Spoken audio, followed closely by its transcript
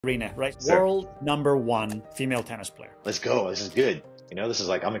Aryna, right? Sir. World #1 female tennis player. Let's go. This is good. You know, this is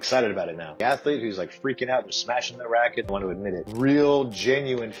like, I'm excited about it now. The athlete who's like freaking out, they're smashing their racket, I want to admit it. Real,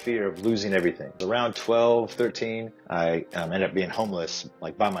 genuine fear of losing everything. Around 12, 13, I ended up being homeless,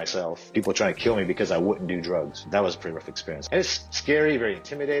 like by myself. People trying to kill me because I wouldn't do drugs. That was a pretty rough experience. And it's scary, very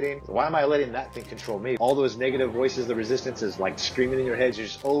intimidating. Why am I letting that thing control me? All those negative voices, the resistance is like screaming in your head. You're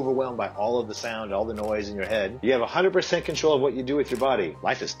just overwhelmed by all of the sound, all the noise in your head. You have 100% control of what you do with your body.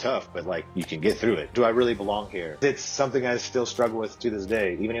 Life is tough, but like you can get through it. Do I really belong here? It's something I still struggle with to this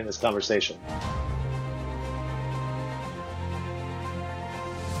day, even in this conversation.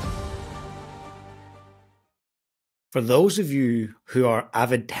 For those of you who are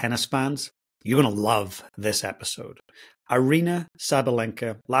avid tennis fans, you're going to love this episode. Aryna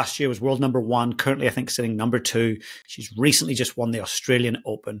Sabalenka last year was world #1, currently I think sitting #2. She's recently just won the Australian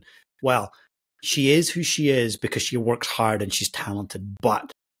Open. Well, she is who she is because she works hard and she's talented,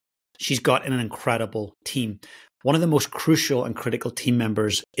 but she's got an incredible team. One of the most crucial and critical team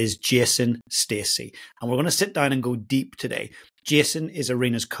members is Jason Stacy. And we're going to sit down and go deep today. Jason is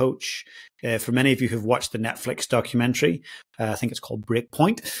Aryna's coach. For many of you who've watched the Netflix documentary, I think it's called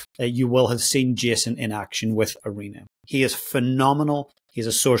Breakpoint, you will have seen Jason in action with Aryna. He is phenomenal. He's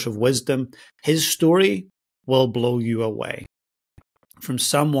a source of wisdom. His story will blow you away. From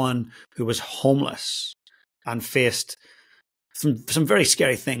someone who was homeless and faced some very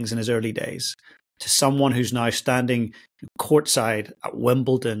scary things in his early days, to someone who's now standing courtside at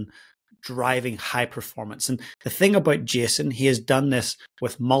Wimbledon, driving high performance. And the thing about Jason, he has done this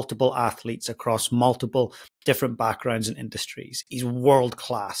with multiple athletes across multiple different backgrounds and industries. He's world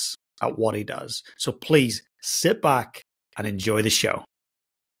class at what he does. So please sit back and enjoy the show.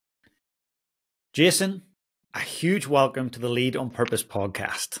 Jason, a huge welcome to the Lead on Purpose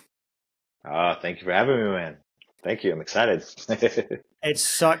podcast. Thank you for having me, man. Thank you. I'm excited. It's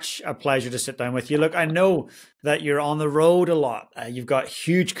such a pleasure to sit down with you. Look, I know that you're on the road a lot. You've got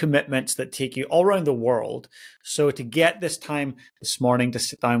huge commitments that take you all around the world. So to get this time this morning to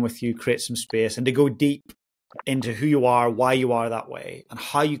sit down with you, create some space, and to go deep into who you are, why you are that way, and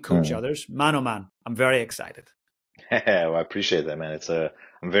how you coach others, man, oh man, I'm very excited. Well, I appreciate that, man.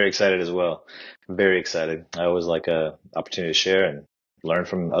 I'm very excited as well. I'm very excited. I always like a opportunity to share and learn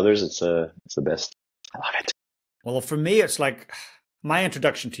from others. It's the best. I love it. Well, for me, it's like my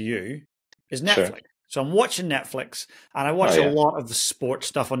introduction to you is Netflix. Sure. So I'm watching Netflix and I watch a lot of the sports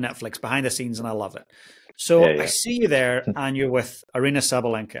stuff on Netflix behind the scenes and I love it. So I see you there and you're with Aryna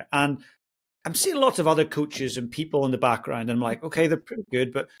Sabalenka and I'm seeing lots of other coaches and people in the background and I'm like, okay, they're pretty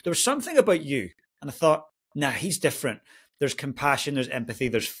good, but there was something about you. And I thought, nah, he's different. There's compassion, there's empathy,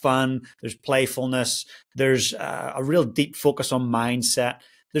 there's fun, there's playfulness, there's a real deep focus on mindset.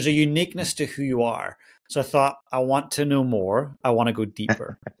 There's a uniqueness to who you are. So I thought, I want to know more. I want to go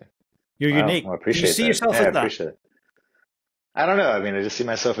deeper. You're unique. Well, I appreciate Do you see that. yourself as I that? appreciate it. I don't know. I mean, I just see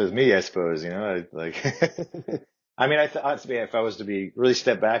myself as me, I suppose, you know, like, I mean, if I was to be really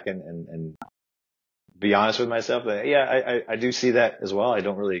step back and be honest with myself, I do see that as well. I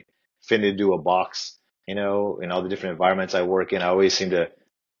don't really fit into a box, you know, in all the different environments I work in. I always seem to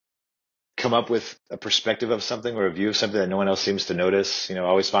come up with a perspective of something or a view of something that no one else seems to notice. You know, I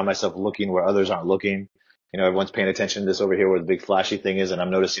always find myself looking where others aren't looking. You know, everyone's paying attention to this over here where the big flashy thing is, and I'm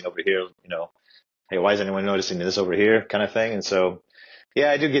noticing over here, you know, hey, why is anyone noticing this over here kind of thing? And so,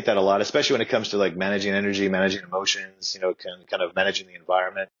 yeah, I do get that a lot, especially when it comes to like managing energy, managing emotions, you know, kind of managing the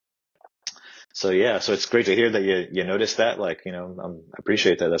environment. So, yeah, so it's great to hear that you notice that. Like, you know, I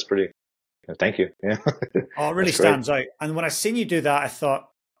appreciate that. That's pretty, thank you. Yeah. Oh, it really stands out. And when I seen you do that, I thought,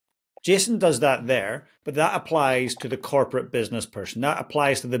 Jason does that there, but that applies to the corporate business person. That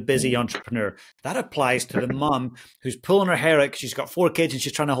applies to the busy entrepreneur. That applies to the mom who's pulling her hair out because she's got 4 kids and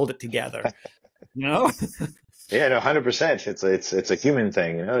she's trying to hold it together. You know? Yeah, no, 100%. It's a human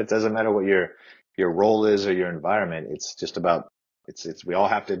thing. You know, it doesn't matter what your role is or your environment. It's just about we all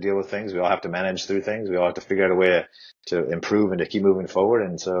have to deal with things. We all have to manage through things. We all have to figure out a way to improve and to keep moving forward.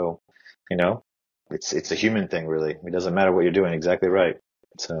 And so, you know, it's a human thing, really. It doesn't matter what you're doing. Exactly right.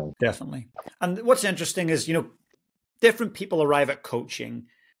 So definitely. And what's interesting is, you know, different people arrive at coaching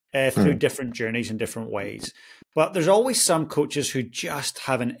through different journeys in different ways. But there's always some coaches who just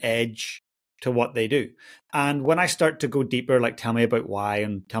have an edge to what they do. And when I start to go deeper, like tell me about why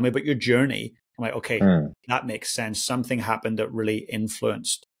and tell me about your journey, I'm like, okay, that makes sense. Something happened that really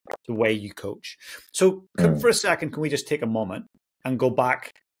influenced the way you coach. So for a second, can we just take a moment and go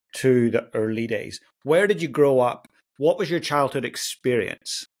back to the early days? Where did you grow up? What was your childhood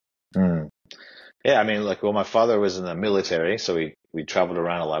experience? Yeah, I mean, like, well, my father was in the military, so we traveled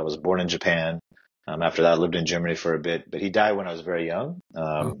around a lot. I was born in Japan, After that, I lived in Germany for a bit, but he died when I was very young,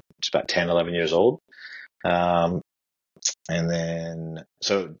 just about 10, 11 years old. Um, and then,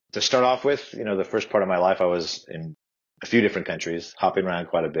 so to start off with, the first part of my life, I was in a few different countries, hopping around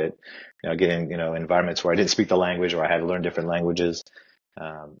quite a bit, getting, environments where I didn't speak the language or I had to learn different languages.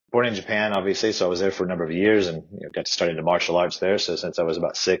 Born in Japan, obviously, so I was there for a number of years and got to start into martial arts there. So since I was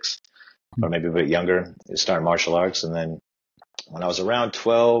about 6 or maybe a bit younger, I started martial arts. And then when I was around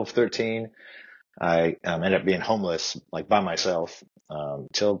 12, 13, I ended up being homeless, like by myself,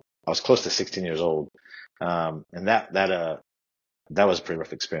 till I was close to 16 years old. And that was a pretty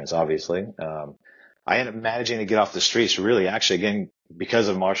rough experience, obviously. I ended up managing to get off the streets really, actually, again, because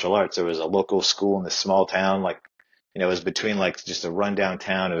of martial arts. There was a local school in this small town, like, it was between like just a rundown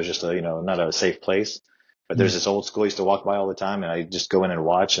town. It was just not a safe place, but there's this old school I used to walk by all the time, and I just go in and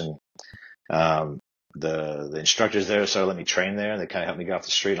watch. And the instructors there started letting me train there, and they kind of helped me get off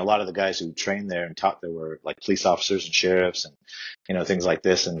the street. And a lot of the guys who trained there and taught there were like police officers and sheriffs and things like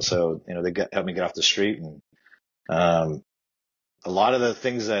this. And so they helped me get off the street. And a lot of the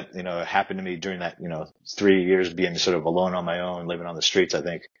things that happened to me during that 3 years being sort of alone on my own, living on the streets, I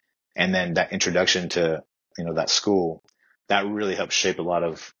think, and then that introduction to that school, that really helped shape a lot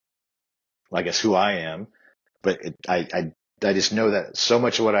of, I guess, who I am. But I just know that so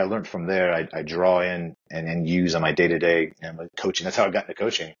much of what I learned from there, I draw in and use on my day to day and coaching. That's how I got into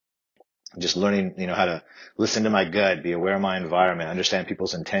coaching. Just learning, how to listen to my gut, be aware of my environment, understand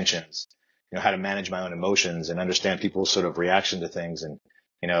people's intentions, how to manage my own emotions and understand people's sort of reaction to things, and,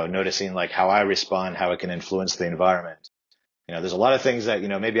 noticing like how I respond, how it can influence the environment. There's a lot of things that,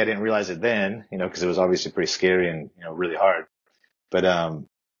 maybe I didn't realize it then, because it was obviously pretty scary and, really hard. But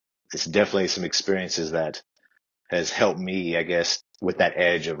it's definitely some experiences that has helped me, I guess, with that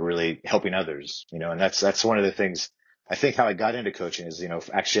edge of really helping others, and that's one of the things. I think how I got into coaching is,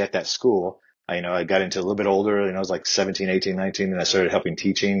 actually at that school, I got into a little bit older, I was like 17, 18, 19, and I started helping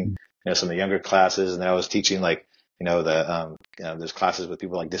teaching, some of the younger classes. And then I was teaching like, there's classes with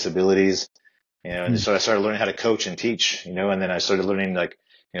people like disabilities, and so I started learning how to coach and teach, and then I started learning like,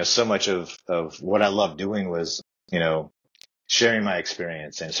 so much of what I loved doing was, sharing my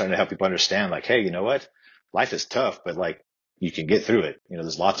experience and starting to help people understand like, hey, you know what? Life is tough, but like you can get through it.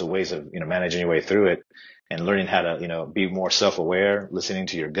 There's lots of ways of, managing your way through it, and learning how to, be more self-aware, listening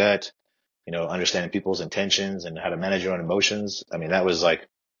to your gut, understanding people's intentions and how to manage your own emotions. I mean, that was like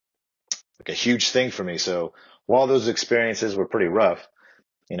a huge thing for me. So while those experiences were pretty rough,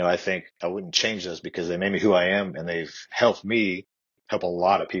 I think I wouldn't change those because they made me who I am, and they've helped me help a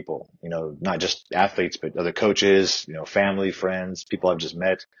lot of people, not just athletes, but other coaches, family, friends, people I've just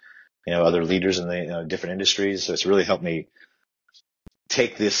met, other leaders in the different industries. So it's really helped me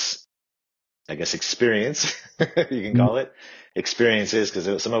take this, I guess, experience, you can call it experiences,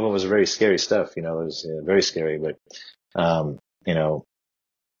 because some of it was very scary stuff, it was very scary. But,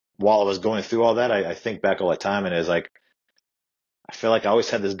 while I was going through all that, I think back all the time, and it's like, I feel like I always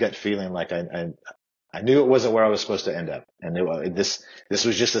had this gut feeling like I knew it wasn't where I was supposed to end up. And this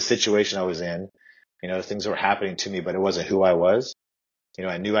was just a situation I was in, things were happening to me, but it wasn't who I was.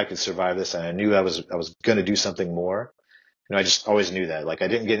 I knew I could survive this, and I knew I was going to do something more. I just always knew that. Like, I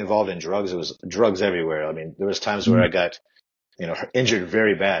didn't get involved in drugs. It was drugs everywhere. I mean, there was times where I got, injured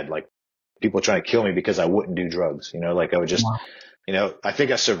very bad, like people trying to kill me because I wouldn't do drugs. Like I would just, I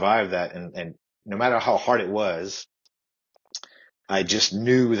think I survived that. And no matter how hard it was, I just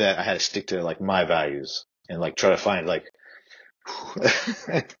knew that I had to stick to like my values and like try to find like,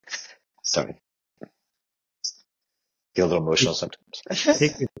 sorry, get a little emotional sometimes.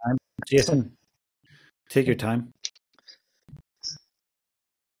 Take your time, Jason. Take your time.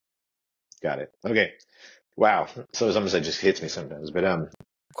 Got it. Okay. Wow. So sometimes it just hits me sometimes, but of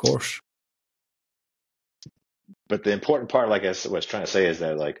course. But the important part, like I was trying to say, is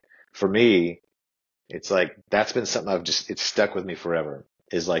that like for me, it's like that's been something it's stuck with me forever.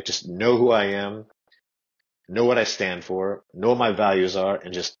 Is like just know who I am, know what I stand for, know what my values are,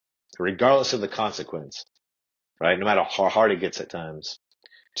 and just regardless of the consequence, right? No matter how hard it gets at times,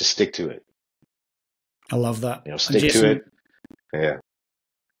 just stick to it. I love that. Stick Jason, to it. Yeah.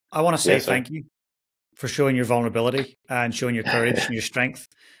 I want to say thank you for showing your vulnerability and showing your courage and your strength.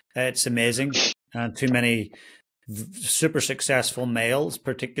 It's amazing. And too many super successful males,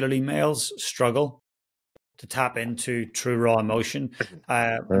 particularly males, struggle to tap into true raw emotion.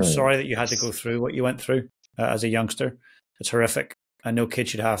 I'm sorry that you had to go through what you went through as a youngster. It's horrific. And no kid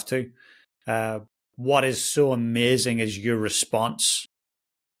should have to. What is so amazing is your response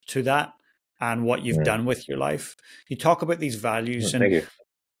to that and what you've done with your life. You talk about these values, thank you.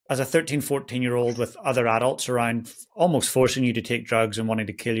 as a 13, 14-year-old with other adults around almost forcing you to take drugs and wanting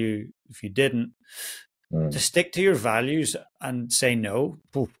to kill you if you didn't, to stick to your values and say no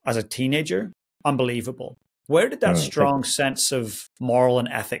as a teenager, unbelievable. Where did that strong sense of moral and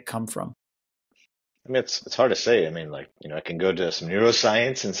ethic come from? I mean, it's hard to say. I mean, like, I can go to some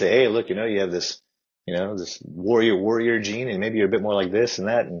neuroscience and say, hey, look, you have this, this warrior gene, and maybe you're a bit more like this and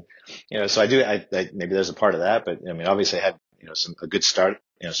that. And, so I maybe there's a part of that, but I mean, obviously I had, a good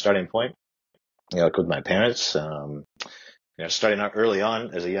starting point, like with my parents. Starting out early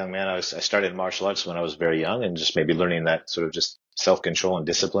on as a young man, I started martial arts when I was very young, and just maybe learning that sort of just self-control and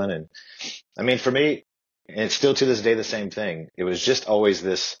discipline. And I mean, for me, and it's still to this day the same thing. It was just always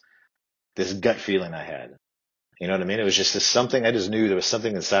this gut feeling I had. You know what I mean? It was just something I just knew there was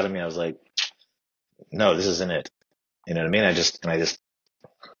something inside of me. I was like, no, this isn't it. You know what I mean? I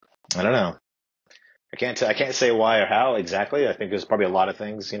don't know. I can't say why or how exactly. I think there's probably a lot of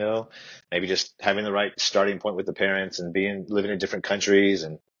things, maybe just having the right starting point with the parents and living in different countries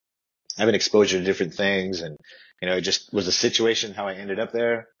and having exposure to different things. And, it just was a situation how I ended up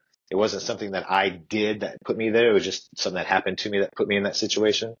there. It wasn't something that I did that put me there. It was just something that happened to me that put me in that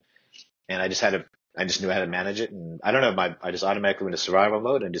situation. And I just knew how to manage it. And I don't know, I just automatically went into survival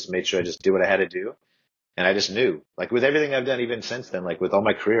mode and just made sure I just did what I had to do. And I just knew, like with everything I've done, even since then, like with all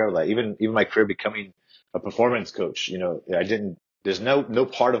my career, like even my career becoming a performance coach, there's no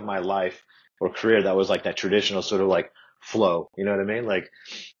part of my life or career that was like that traditional sort of like flow. You know what I mean? Like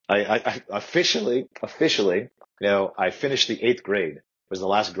I officially, I finished the 8th grade. It was the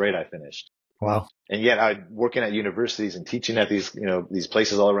last grade I finished. Wow. And yet I working at universities and teaching at these, these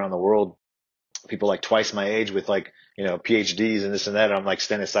places all around the world, people like twice my age with like, PhDs and this and that. And I'm like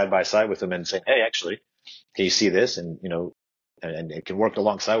standing side by side with them and saying, hey, actually, can you see this? And, and it can work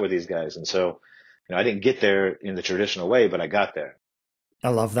alongside with these guys. And so, I didn't get there in the traditional way, but I got there. I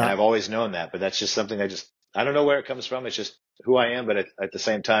love that. And I've always known that, but that's just something I don't know where it comes from. It's just who I am. But at the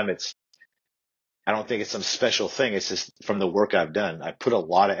same time, I don't think it's some special thing. It's just from the work I've done. I put a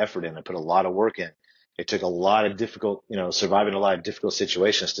lot of effort in. I put a lot of work in. It took a lot of difficult, surviving a lot of difficult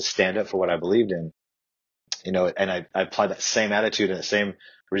situations to stand up for what I believed in, and I applied that same attitude and the same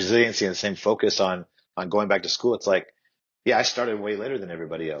resiliency and the same focus on going back to school. It's like, yeah, I started way later than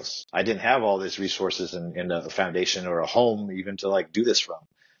everybody else. I didn't have all these resources and a foundation or a home even to like do this from,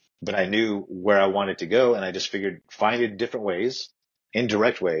 but I knew where I wanted to go. And I just figured finding different ways,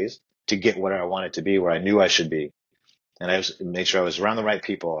 indirect ways to get where I wanted to be, where I knew I should be. And I made sure I was around the right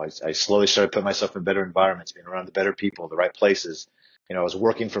people. I slowly started putting myself in better environments, being around the better people, the right places. I was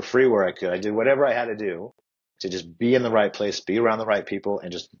working for free where I could. I did whatever I had to do to just be in the right place, be around the right people,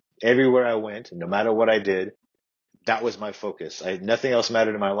 and just everywhere I went, no matter what I did, that was my focus. Nothing else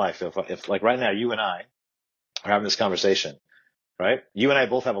mattered in my life. If like right now, you and I are having this conversation, right? You and I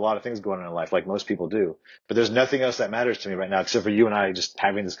both have a lot of things going on in life, like most people do, but there's nothing else that matters to me right now except for you and I just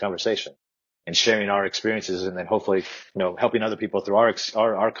having this conversation and sharing our experiences, and then hopefully, helping other people through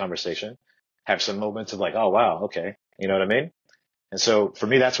our conversation, have some moments of like, oh wow, okay, you know what I mean? And so for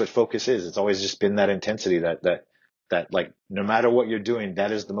me, that's what focus is. It's always just been that intensity that like, no matter what you're doing,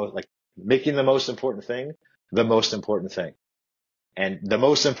 that is the most, like, making the most important thing, the most important thing. And the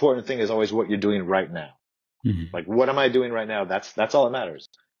most important thing is always what you're doing right now. Mm-hmm. Like, what am I doing right now? That's all that matters.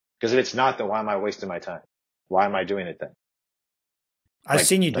 Because if it's not, then why am I wasting my time? Why am I doing it then? I've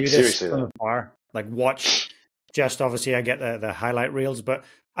seen you do this from afar. Like, just obviously I get the highlight reels, but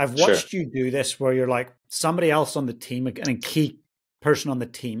I've watched you do this where you're like somebody else on the team, and a key person on the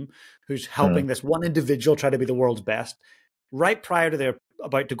team who's helping this one individual try to be the world's best. Right prior to they're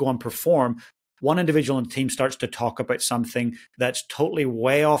about to go and perform, one individual on the team starts to talk about something that's totally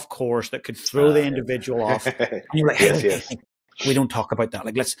way off course that could throw the individual off. And you're like, hey, we don't talk about that.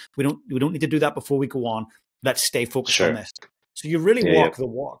 Like, we don't need to do that before we go on. Let's stay focused on this. So you really walk the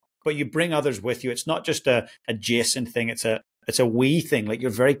walk, but you bring others with you. It's not just a Jason thing. It's a we thing. Like,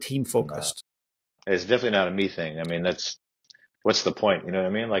 you're very team focused. No. It's definitely not a me thing. I mean, what's the point? You know what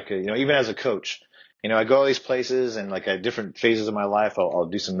I mean? Like, even as a coach, I go all these places, and like at different phases of my life, I'll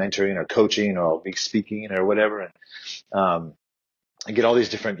do some mentoring or coaching, or I'll be speaking or whatever. And, I get all these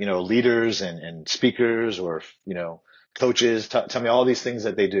different, leaders and speakers or, coaches tell me all these things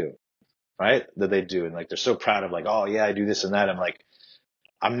that they do, right? That they do. And like, they're so proud of like, oh yeah, I do this and that. I'm like,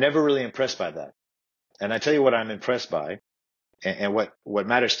 I'm never really impressed by that. And I tell you what I'm impressed by, and what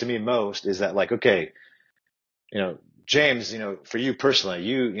matters to me most is that, like, okay, James, for you personally,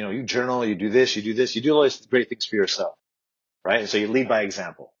 you journal, you do this, you do all these great things for yourself, right? And so you lead by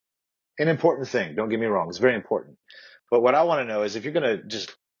example. An important thing. Don't get me wrong. It's very important. But what I want to know is if you're going to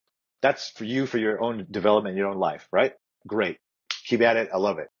that's for you, for your own development, your own life, right? Great. Keep at it. I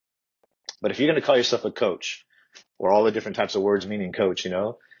love it. But if you're going to call yourself a coach, or all the different types of words meaning coach,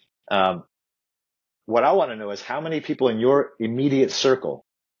 um, what I want to know is how many people in your immediate circle,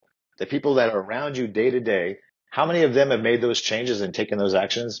 the people that are around you day to day, how many of them have made those changes and taken those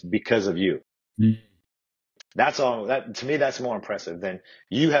actions because of you? Mm. That's all. That to me, that's more impressive than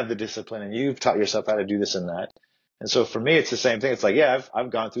you have the discipline and you've taught yourself how to do this and that. And so for me, it's the same thing. It's like, yeah,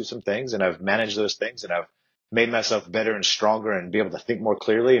 I've gone through some things and I've managed those things and I've made myself better and stronger and be able to think more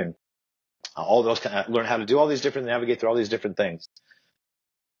clearly and all those kind of learn how to do all these different, navigate through all these different things.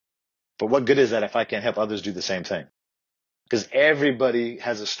 But what good is that if I can't help others do the same thing? Because everybody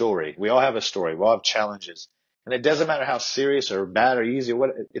has a story. We all have a story. We all have challenges. And it doesn't matter how serious or bad or easy or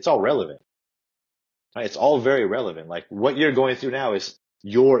what, it's all relevant. Right? It's all very relevant. Like what you're going through now is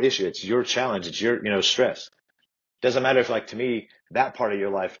your issue. It's your challenge. It's your, stress. Doesn't matter if, like, to me, that part of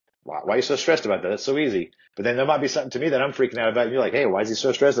your life, why are you so stressed about that? That's so easy. But then there might be something to me that I'm freaking out about. And you're like, hey, why is he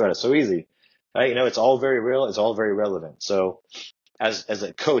so stressed about it? It's so easy. Right? It's all very real. It's all very relevant. So as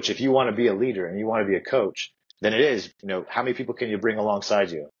a coach, if you want to be a leader and you want to be a coach, then it is, how many people can you bring alongside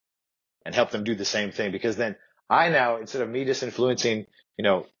you and help them do the same thing? Because then I now, instead of me just influencing,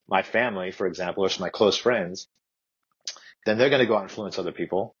 my family, for example, or my close friends, then they're going to go out and influence other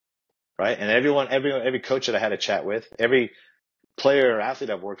people. Right. And every coach that I had a chat with, every player or athlete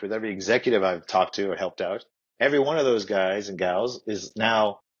I've worked with, every executive I've talked to or helped out, every one of those guys and gals is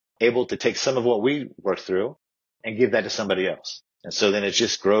now able to take some of what we worked through and give that to somebody else. And so then it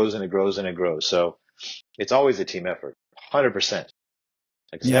just grows and it grows and it grows. So it's always a team effort, 100%. Like,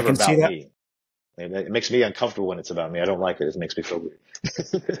 it's Yeah, I never can see about that. me. It makes me uncomfortable when it's about me. I don't like it. It makes me feel weird.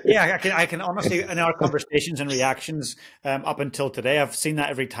 Yeah, I can honestly, in our conversations and reactions up until today, I've seen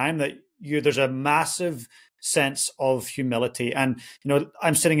that every time that there's a massive sense of humility. And,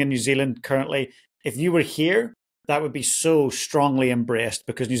 I'm sitting in New Zealand currently. If you were here, that would be so strongly embraced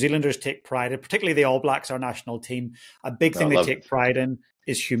because New Zealanders take pride, and particularly the All Blacks, our national team. A big thing I they love take it. pride in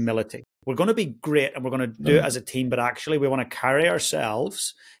is humility. We're going to be great and we're going to do it as a team, but actually we want to carry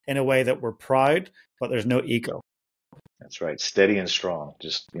ourselves in a way that we're proud, but there's no ego. That's right. Steady and strong.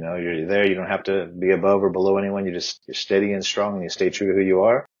 Just, you're there. You don't have to be above or below anyone. You're steady and strong and you stay true to who you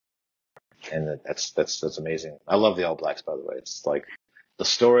are. And that's amazing. I love the All Blacks, by the way. It's like the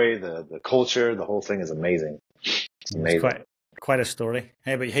story, the culture, the whole thing is amazing. It's It's amazing. quite a story.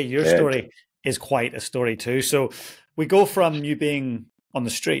 Hey, your Yeah. story is quite a story too. So we go from you being on the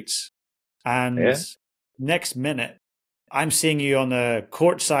streets, and Yeah. next minute, I'm seeing you on the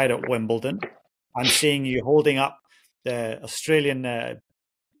court side at Wimbledon. I'm seeing you holding up the Australian.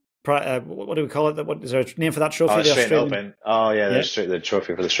 What do we call it? What is there a name for that Oh, trophy? The Australian Australian, Open. Oh, yeah. yeah, The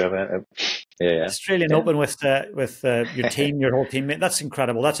trophy for the Australian. Yeah. Australian Yeah. Open with your team, your whole teammate. That's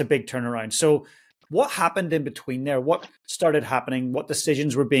incredible. That's a big turnaround. So, what happened in between there? What started happening? What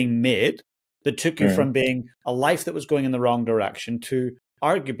decisions were being made that took you Mhm. from being a life that was going in the wrong direction to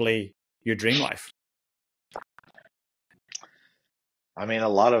arguably your dream life? I mean, a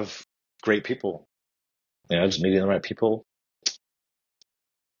lot of great people, just meeting the right people,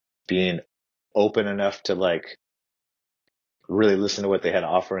 being open enough to, like, really listen to what they had to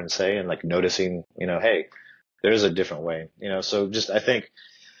offer and say, and, like, noticing, hey, there's a different way, so just, I think,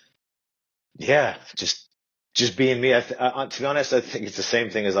 yeah, just being me. To be honest, I think it's the same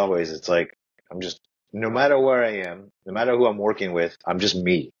thing as always. It's like, no matter where I am, no matter who I'm working with, I'm just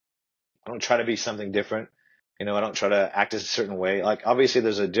me. I don't try to be something different. I don't try to act as a certain way. Like, obviously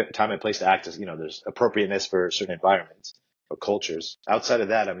there's a time and place to act as, there's appropriateness for certain environments or cultures. Outside of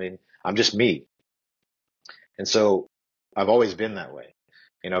that, I mean, I'm just me. And so I've always been that way.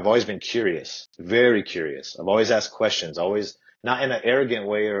 I've always been curious, very curious. I've always asked questions, always not in an arrogant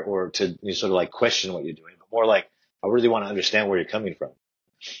way or to sort of like question what you're doing, but more like I really want to understand where you're coming from.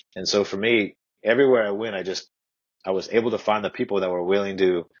 And so for me, everywhere I went, I was able to find the people that were willing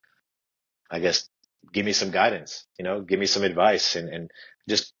to, I guess, give me some guidance, give me some advice and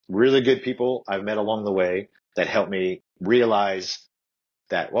just really good people I've met along the way that helped me realize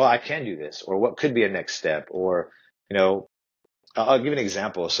that, well, I can do this, or what could be a next step, or, I'll give an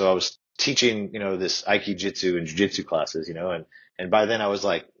example. So I was teaching, this Aikijitsu and Jiu-Jitsu classes, and by then I was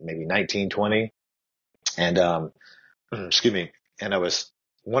like maybe 19, 20. And, excuse me. And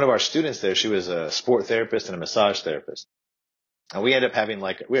one of our students there, she was a sport therapist and a massage therapist. And we ended up having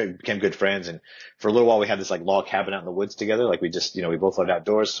we became good friends. And for a little while, we had this like log cabin out in the woods together. Like we just, we both lived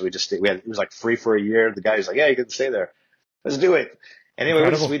outdoors. So it was like free for a year. The guy was like, yeah, you can stay there. Let's do it. Anyway,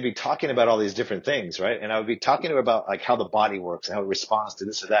 Incredible. we'd be talking about all these different things, right? And I would be talking to her about like how the body works and how it responds to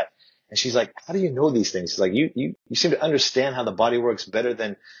this or that. And she's like, how do you know these things? She's like, you seem to understand how the body works better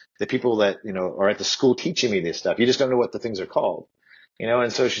than the people that, are at the school teaching me this stuff. You just don't know what the things are called.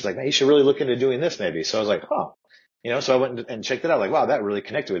 and so she's like, hey, you should really look into doing this maybe. So I was like, huh. So I went and checked it out. Like, wow, that really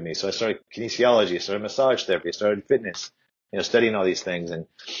connected with me. So I started kinesiology, I started massage therapy, I started fitness, studying all these things. And,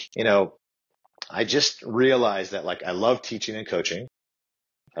 I just realized that like I love teaching and coaching.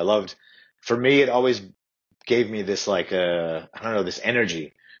 For me, it always gave me this like, I don't know, this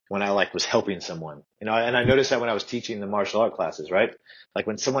energy when I like was helping someone, and I noticed that when I was teaching the martial art classes, right? Like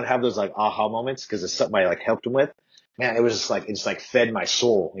when someone have those like aha moments because it's something I like helped them with, man, it was just like, it just like fed my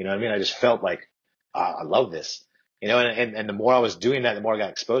soul. You know what I mean? I just felt like, I love this, and the more I was doing that, the more I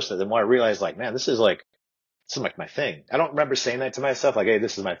got exposed to it, the more I realized like, man, this is like my thing. I don't remember saying that to myself, like, hey,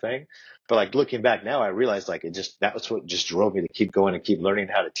 this is my thing. But like looking back now, I realized like that was what just drove me to keep going and keep learning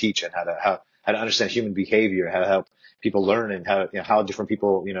how to teach and how to understand human behavior, how to help people learn, and how different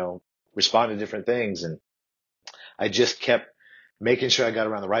people, respond to different things. And I just kept making sure I got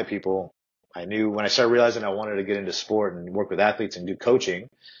around the right people. I knew when I started realizing I wanted to get into sport and work with athletes and do coaching,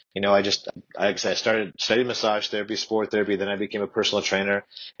 like I said, I started studying massage therapy, sport therapy. Then I became a personal trainer,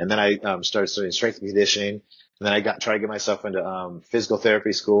 and then I started studying strength and conditioning. And then I tried to get myself into physical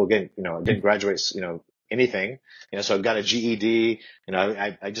therapy school. Again, I didn't graduate, anything. So I got a GED.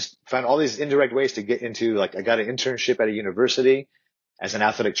 I just found all these indirect ways to get into, like, I got an internship at a university as an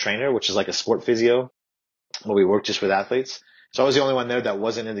athletic trainer, which is like a sport physio, where we work just with athletes. So I was the only one there that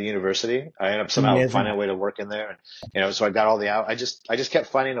wasn't in the university. I ended up somehow Amazing. finding a way to work in there. And, so I got all I just kept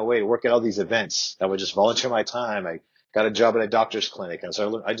finding a way to work at all these events that would just volunteer my time. I got a job at a doctor's clinic. And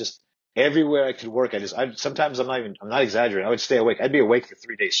so everywhere I could work, sometimes I'm not exaggerating. I would stay awake. I'd be awake for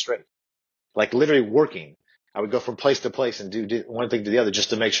 3 days straight, like literally working. I would go from place to place and do one thing to the other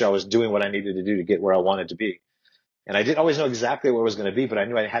just to make sure I was doing what I needed to do to get where I wanted to be. And I didn't always know exactly where I was going to be, but I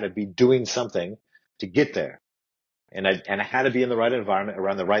knew I had to be doing something to get there. And I had to be in the right environment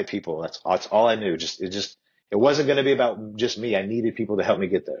around the right people. That's all I knew. It wasn't going to be about just me. I needed people to help me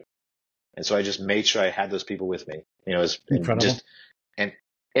get there. And so I just made sure I had those people with me, Incredible. And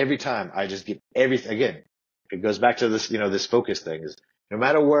every time I just get everything again. It goes back to this, this focus thing is no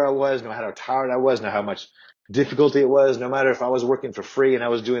matter where I was, no matter how tired I was, no matter how much difficulty it was, no matter if I was working for free and I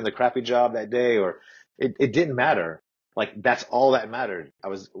was doing the crappy job that day, or it didn't matter. Like that's all that mattered.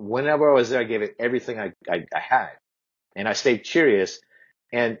 Whenever I was there, I gave it everything I had. And I stayed curious,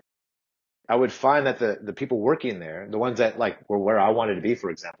 and I would find that the people working there, the ones that like were where I wanted to be, for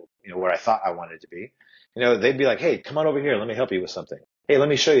example, where I thought I wanted to be, they'd be like, hey, come on over here. Let me help you with something. Hey, let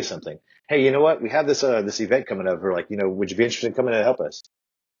me show you something. Hey, you know what? We have this event coming up. Or like, would you be interested in coming to help us?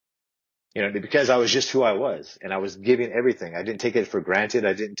 Because I was just who I was, and I was giving everything. I didn't take it for granted.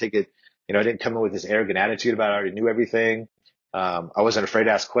 I didn't take it, I didn't come in with this arrogant attitude about I already knew everything. I wasn't afraid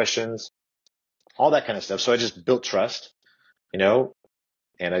to ask questions, all that kind of stuff. So I just built trust, and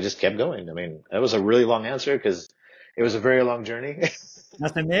I just kept going. I mean, that was a really long answer because it was a very long journey.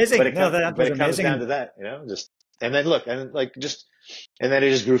 That's amazing. But it comes amazing. down to that, and then look, and then it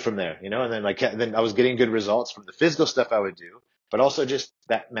just grew from there, and then I was getting good results from the physical stuff I would do, but also just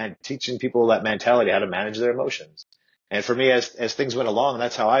teaching people that mentality, how to manage their emotions. And for me, as things went along,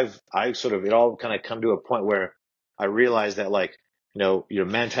 that's how it all kind of come to a point where I realized that like, your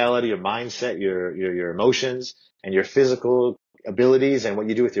mentality, your mindset, your emotions, and your physical abilities and what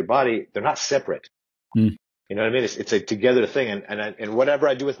you do with your body, they're not separate. Mm. You know what I mean? It's a together thing. And whatever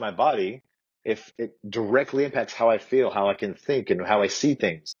I do with my body, if it directly impacts how I feel, how I can think, and how I see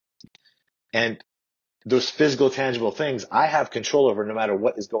things. And those physical, tangible things I have control over no matter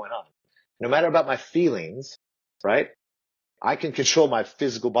what is going on. No matter about my feelings, right? I can control my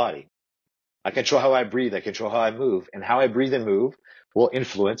physical body. I control how I breathe. I control how I move. And how I breathe and move will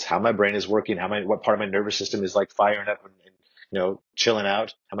influence how my brain is working, what part of my nervous system is like firing up and chilling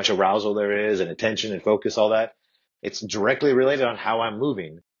out, how much arousal there is and attention and focus, all that. It's directly related on how I'm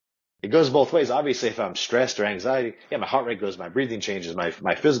moving. It goes both ways. Obviously, if I'm stressed or anxiety, my heart rate goes, my breathing changes,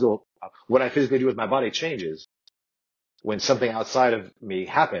 my physical, what I physically do with my body changes. When something outside of me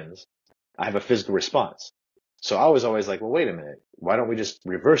happens, I have a physical response. So I was always like, well, wait a minute. Why don't we just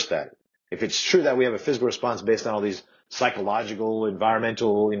reverse that? If it's true that we have a physical response based on all these psychological,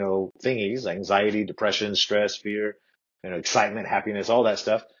 environmental, thingies, anxiety, depression, stress, fear, excitement, happiness, all that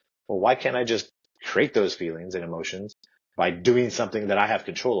stuff. Well, why can't I just create those feelings and emotions by doing something that I have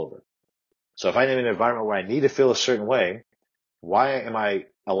control over? So if I'm in an environment where I need to feel a certain way, why am I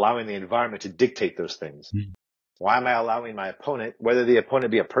allowing the environment to dictate those things? Mm. Why am I allowing my opponent, whether the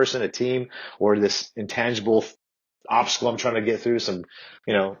opponent be a person, a team, or this intangible obstacle I'm trying to get through, some,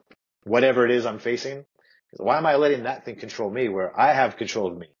 whatever it is I'm facing, why am I letting that thing control me where I have control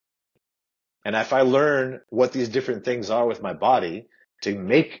of me? And if I learn what these different things are with my body to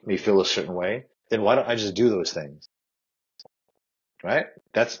make me feel a certain way, then why don't I just do those things? right?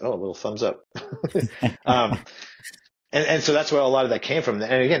 That's, oh, a little thumbs up. um, and so that's where a lot of that came from.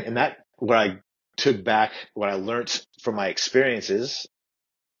 And again, and that where I took back what I learned from my experiences,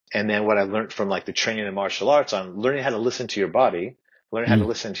 and then what I learned from like the training in martial arts on learning how to listen to your body, learning how to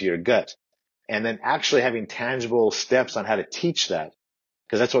listen to your gut, and then actually having tangible steps on how to teach that.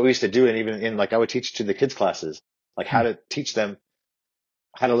 Because that's what we used to do. And even in like, I would teach to the kids classes, like how to teach them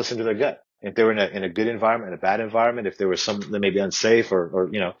how to listen to their gut. If they were in a good environment, in a bad environment, if there was something that may be unsafe or,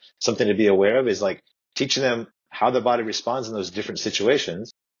 you know, something to be aware of, is like teaching them how the body responds in those different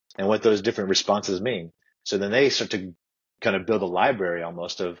situations and what those different responses mean. So then they start to kind of build a library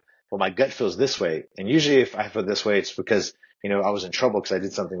almost of, well, my gut feels this way. And usually if I feel this way, it's because, you know, I was in trouble because I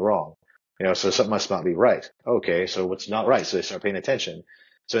did something wrong. You know, so something must not be right. Okay. So what's not right? So they start paying attention.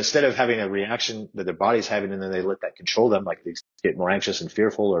 So instead of having a reaction that their body's having and then they let that control them, like they get more anxious and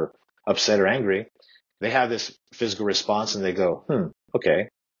fearful or upset or angry, they have this physical response and they go, okay,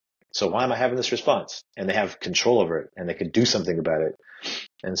 so why am I having this response? And they have control over it and they can do something about it.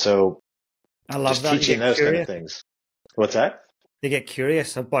 And so I love just that. teaching those kind of things. What's that? They get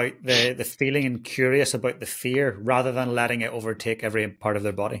curious about the feeling and curious about the fear rather than letting it overtake every part of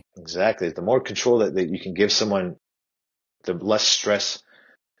their body. Exactly. The more control that you can give someone, the less stress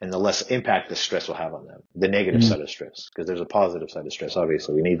and the less impact the stress will have on them, the negative side of stress, because there's a positive side of stress.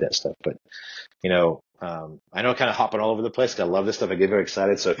 Obviously, we need that stuff. But, you know, I know I'm kind of hopping all over the place because I love this stuff. I get very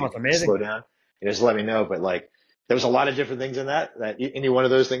excited. So if you can slow down, you just let me know. But like, there's a lot of different things in that any one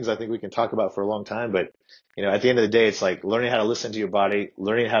of those things I think we can talk about for a long time. But, you know, at the end of the day, it's like learning how to listen to your body,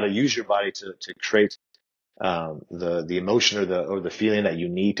 learning how to use your body to create the emotion or the feeling that you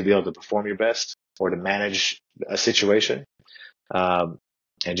need to be able to perform your best or to manage a situation.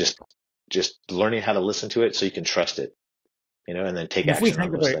 And just learning how to listen to it so you can trust it, you know, and then take If we action on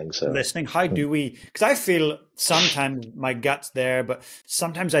think those about things. So listening, how do we? Because I feel sometimes my gut's there, but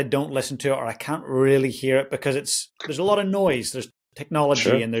sometimes I don't listen to it or I can't really hear it because there's a lot of noise. There's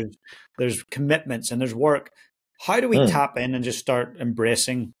technology and there's commitments and there's work. How do we tap in and just start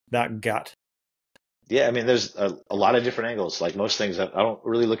embracing that gut? Yeah, I mean, there's a lot of different angles. Like most things, I don't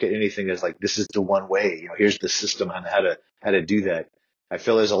really look at anything as like this is the one way. You know, here's the system on how to do that. I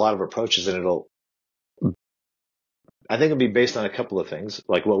feel there's a lot of approaches, and I think it'll be based on a couple of things.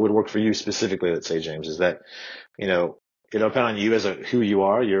 Like what would work for you specifically, let's say, James, is that, you know, it'll depend on you as who you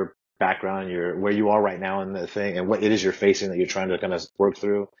are, your background, where you are right now in the thing, and what it is you're facing that you're trying to kind of work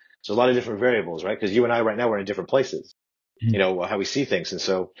through. So a lot of different variables, right? Because you and I right now we're in different places. You know, how we see things. And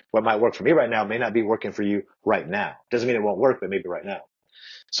so what might work for me right now may not be working for you right now. Doesn't mean it won't work, but maybe right now.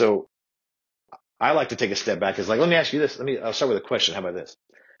 So I like to take a step back. It's like, let me ask you this. I'll start with a question. How about this?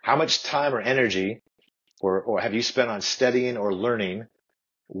 How much time or energy or have you spent on studying or learning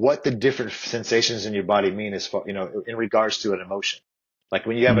what the different sensations in your body mean as far, you know, in regards to an emotion? Like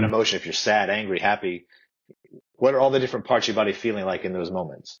when you have an emotion, if you're sad, angry, happy, what are all the different parts of your body feeling like in those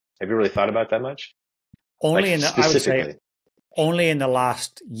moments? Have you really thought about that much? Like I would say, specifically. only in the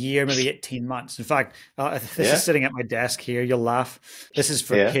last year, maybe 18 months. In fact, this is sitting at my desk here. You'll laugh. This is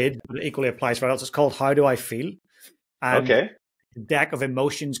for kids, but it equally applies for adults. It's called How Do I Feel? And a deck of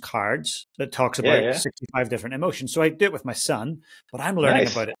emotions cards that talks about 65 different emotions. So I do it with my son, but I'm learning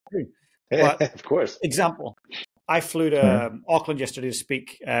about it too. But of course. Example, I flew to Auckland yesterday to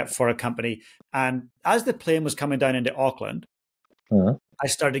speak for a company. And as the plane was coming down into Auckland, I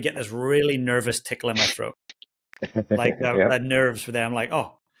started to get this really nervous tickle in my throat. Like the nerves were there. I'm like,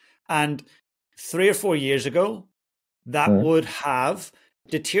 oh. And 3 or 4 years ago, that would have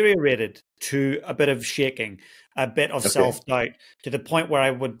deteriorated to a bit of shaking, a bit of self-doubt, to the point where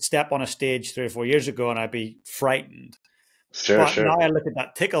I would step on a stage 3 or 4 years ago and I'd be frightened. But now I look at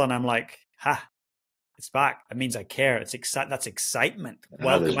that tickle and I'm like, it's back. It means I care. That's excitement.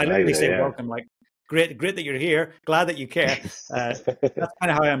 Welcome. I literally say welcome, like, great that you're here. Glad that you care. That's kind of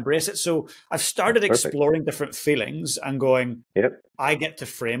how I embrace it. So I've started exploring different feelings and going, I get to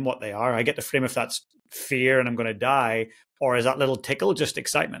frame what they are. I get to frame if that's fear and I'm going to die, or is that little tickle just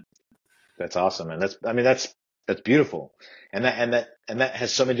excitement? That's awesome. And that's beautiful. And that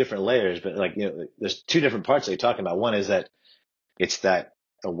has so many different layers, but like, you know, there's two different parts that you're talking about. One is that it's that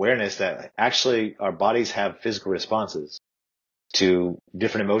awareness that actually our bodies have physical responses to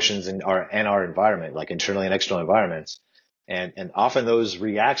different emotions in our environment, like internally and external environments. And often those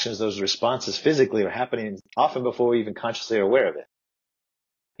reactions, those responses physically are happening often before we even consciously are aware of it.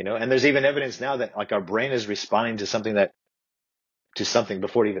 You know, and there's even evidence now that like our brain is responding to something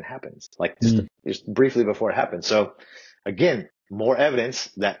before it even happens, like just briefly before it happens. So again, more evidence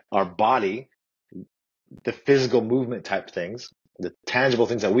that our body, the physical movement type things, the tangible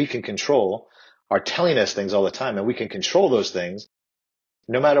things that we can control are telling us things all the time, and we can control those things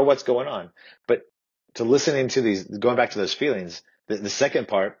no matter what's going on. But to listening to these, going back to those feelings, the second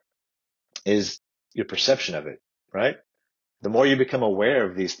part is your perception of it, right? The more you become aware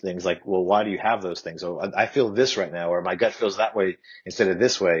of these things, like, well, why do you have those things? Oh, I feel this right now, or my gut feels that way instead of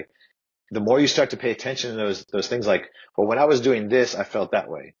this way. The more you start to pay attention to those things, like, well, when I was doing this, I felt that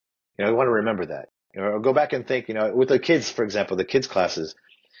way. You know, you want to remember that. You know, or go back and think, you know, with the kids, for example, the kids classes,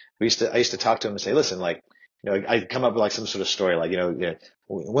 I used to talk to them and say, listen, like, you know, I'd come up with like some sort of story, like, you know,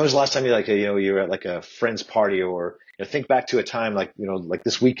 when was the last time you like, you know, you were at like a friend's party, or, you know, think back to a time like, you know, like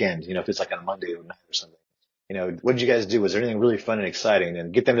this weekend, you know, if it's like on a Monday or night or something, you know, what did you guys do? Was there anything really fun and exciting?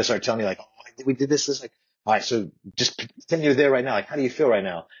 And get them to start telling you like, oh, we did this. Like, all right, so just pretend you're there right now. Like, how do you feel right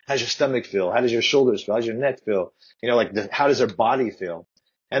now? How does your stomach feel? How does your shoulders feel? How does your neck feel? You know, like how does their body feel?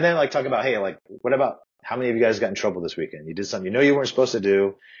 And then like talk about, hey, like, what about how many of you guys got in trouble this weekend? You did something you know you weren't supposed to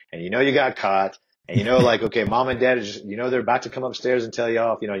do, and you know you got caught, and you know, like, okay, mom and dad is just, you know, they're about to come upstairs and tell you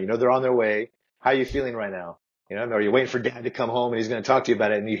off. You know they're on their way. How are you feeling right now? You know, are you waiting for dad to come home and he's going to talk to you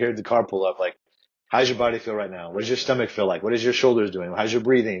about it, and you hear the car pull up? Like, how's your body feel right now? What does your stomach feel like? What is your shoulders doing? How's your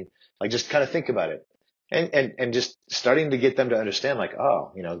breathing? Like, just kind of think about it. And just starting to get them to understand, like,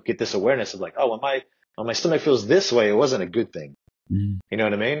 oh, you know, get this awareness of like, oh, when my stomach feels this way, it wasn't a good thing. You know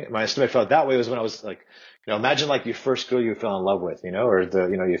what I mean? My stomach felt that way was when I was like, you know, imagine like your first girl you fell in love with, you know, or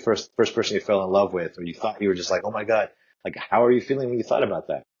your first person you fell in love with, or you thought you were just like, oh my God, like, how are you feeling when you thought about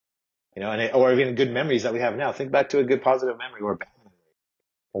that? You know, or even good memories that we have now. Think back to a good positive memory or a bad memory.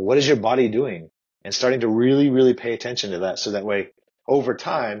 Well, what is your body doing? And starting to really, really pay attention to that. So that way, over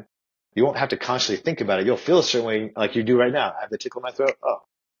time, you won't have to constantly think about it. You'll feel a certain way like you do right now. I have the tickle in my throat. Oh,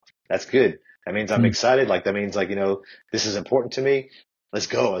 that's good. That means I'm excited. Like, that means like, you know, this is important to me. Let's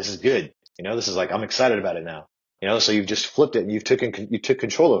go. This is good. You know, this is like, I'm excited about it now. You know, so you've just flipped it and you took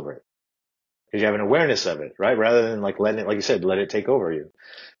control over it because you have an awareness of it, right? Rather than like letting it, like you said, let it take over you.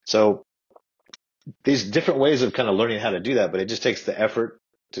 So these different ways of kind of learning how to do that, but it just takes the effort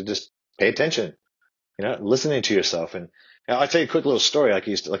to just pay attention, you know, listening to yourself. And I'll tell you a quick little story. Like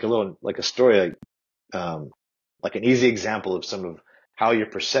a story, like an easy example of some of how your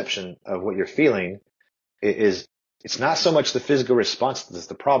perception of what you're feeling is. It's not so much the physical response that's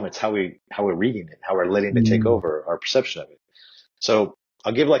the problem. It's how we're reading it, how we're letting it take over our perception of it. So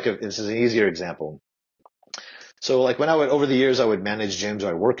I'll give this is an easier example. So like when over the years, I would manage gyms or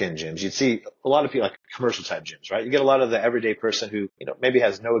I work in gyms, you'd see a lot of people like commercial type gyms, right? You get a lot of the everyday person who, you know, maybe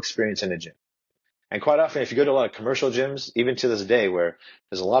has no experience in a gym. And quite often, if you go to a lot of commercial gyms, even to this day, where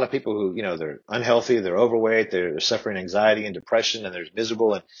there's a lot of people who, you know, they're unhealthy, they're overweight, they're suffering anxiety and depression, and they're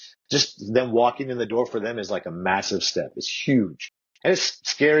miserable. And just them walking in the door for them is like a massive step. It's huge. And it's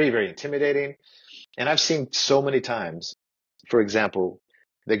scary, very intimidating. And I've seen so many times, for example,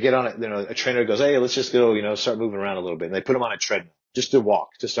 they get on it, you know, a trainer goes, hey, let's just go, you know, start moving around a little bit. And they put them on a treadmill just to walk,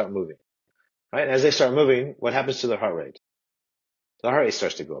 to start moving. Right? And as they start moving, what happens to their heart rate? The heart rate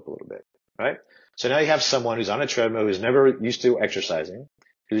starts to go up a little bit, right? So now you have someone who's on a treadmill, who's never used to exercising,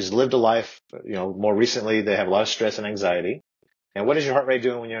 who's lived a life, you know, more recently, they have a lot of stress and anxiety. And what is your heart rate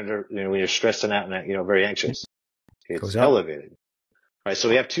doing when you're stressed and out and, you know, very anxious? It's elevated, right? So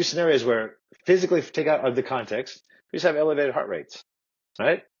we have two scenarios where physically, if you take out of the context, we just have elevated heart rates,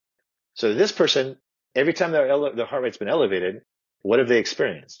 right? So this person, every time their heart rate's been elevated, what have they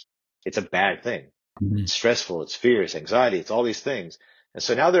experienced? It's a bad thing. It's stressful. It's fear. It's anxiety. It's all these things. And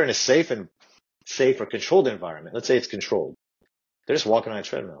so now they're in a safe or controlled environment. Let's say it's controlled. They're just walking on a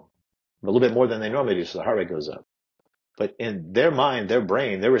treadmill a little bit more than they normally do. So the heart rate goes up. But in their mind, their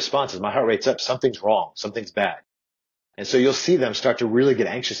brain, their response is, my heart rate's up. Something's wrong. Something's bad. And so you'll see them start to really get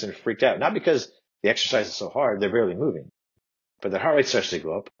anxious and freaked out. Not because the exercise is so hard, they're barely moving, but their heart rate starts to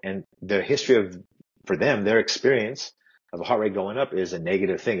go up. And their history for them, their experience of a heart rate going up is a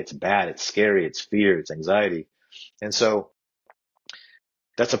negative thing. It's bad. It's scary. It's fear. It's anxiety. And so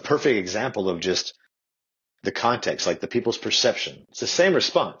that's a perfect example of just the context, like the people's perception. It's the same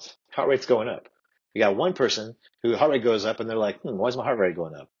response. Heart rate's going up. You got one person who heart rate goes up and they're like, why is my heart rate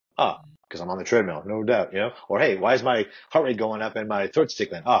going up? Because I'm on the treadmill, no doubt, you know? Or, hey, why is my heart rate going up and my throat's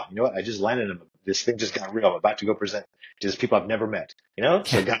tickling? You know what? I just landed in this thing just got real. I'm about to go present to these people I've never met, you know?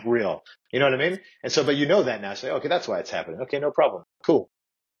 So it got real. You know what I mean? And so, but you know that now. So, okay, that's why it's happening. Okay, no problem. Cool.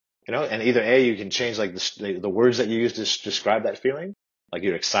 You know, and either you can change like the words that you use to describe that feeling. Like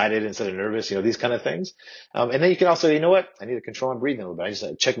you're excited instead of nervous, you know, these kind of things. And then you can also, you know what? I need to control my breathing a little bit. I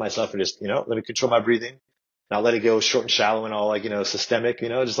just check myself and just, you know, let me control my breathing. Not let it go short and shallow and all like, you know, systemic, you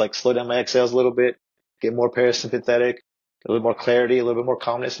know, just like slow down my exhales a little bit, get more parasympathetic, a little more clarity, a little bit more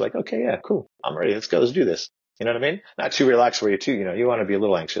calmness. Like, okay, yeah, cool. I'm ready. Let's go. Let's do this. You know what I mean? Not too relaxed where you're too, you know, you want to be a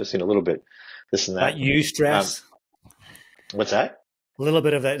little anxious, you know, a little bit this and that. That you stress. What's that? A little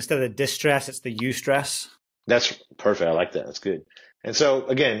bit of that, instead of the distress, it's the eustress. That's perfect. I like that. That's good. And so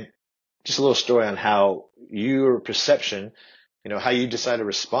again, just a little story on how your perception, how you decide to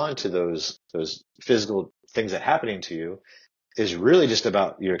respond to those physical things that are happening to you is really just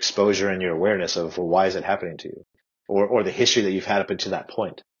about your exposure and your awareness of, well, why is it happening to you, or the history that you've had up until that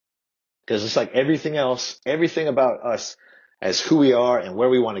point. Because it's like everything else, everything about us as who we are and where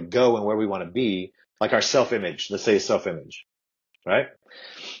we want to go and where we want to be, like our self-image, let's say self-image, right?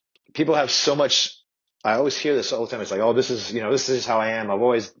 People have so much. I always hear this all the time. It's like, oh, this is how I am. I've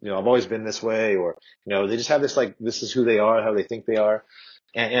always been this way, or, they just have this, like, this is who they are, how they think they are.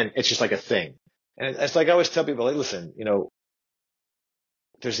 And it's just like a thing. And it's like, I always tell people, like, listen,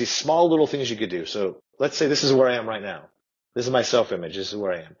 there's these small little things you could do. So let's say this is where I am right now. This is my self-image. This is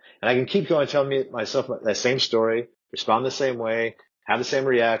where I am. And I can keep going, telling myself that same story, respond the same way, have the same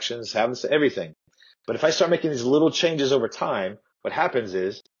reactions, everything. But if I start making these little changes over time, what happens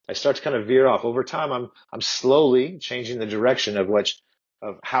is I start to kind of veer off. Over time, I'm slowly changing the direction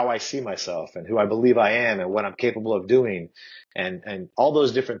of how I see myself and who I believe I am and what I'm capable of doing and all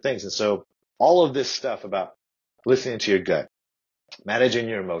those different things. And so all of this stuff about listening to your gut, managing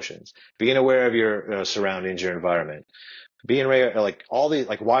your emotions, being aware of your surroundings, your environment, being aware, like all these,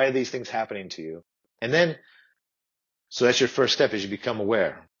 like, why are these things happening to you? And then, so that's your first step, is you become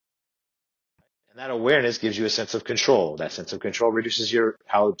aware. And that awareness gives you a sense of control. That sense of control reduces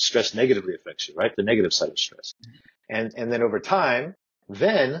how stress negatively affects you, right? The negative side of stress. And then over time,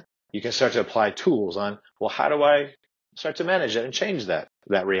 then you can start to apply tools on, well, how do I start to manage that and change that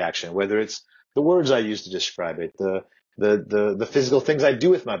reaction? Whether it's the words I use to describe it, the physical things I do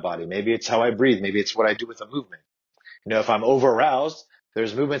with my body. Maybe it's how I breathe. Maybe it's what I do with a movement. If I'm over aroused,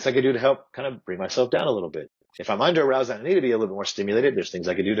 there's movements I could do to help kind of bring myself down a little bit. If I'm under aroused and I need to be a little bit more stimulated, there's things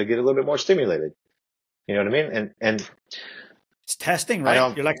I could do to get a little bit more stimulated. You know what I mean? And it's testing,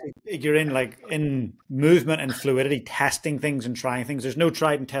 right? You're in movement and fluidity, testing things and trying things. There's no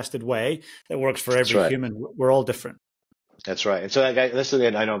tried and tested way that works for every human. We're all different. That's right. And so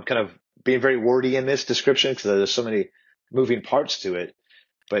I know I'm kind of being very wordy in this description because there's so many moving parts to it.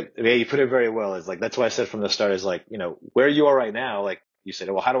 But yeah, you put it very well. It's like, that's why I said from the start is like, where you are right now, like you said,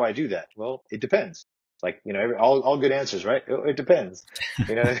 well, how do I do that? Well, it depends. Like, all good answers, right? It depends.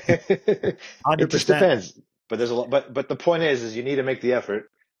 It just depends. But there's a lot, but the point is you need to make the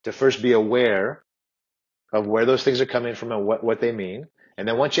effort to first be aware of where those things are coming from and what they mean. And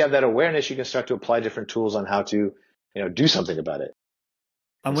then once you have that awareness, you can start to apply different tools on how to, do something about it.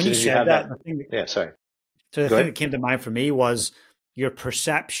 And when you said that, yeah, sorry. So the thing that came to mind for me was your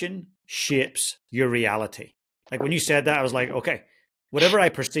perception shapes your reality. Like when you said that, I was like, okay, whatever I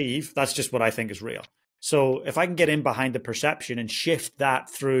perceive, that's just what I think is real. So if I can get in behind the perception and shift that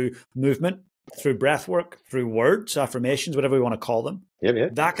through movement, through breath work, through words, affirmations, whatever we want to call them,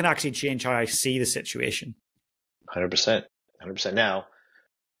 that can actually change how I see the situation. 100%. 100%. Now,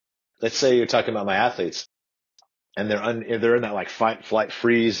 let's say you're talking about my athletes and they're in that like fight, flight,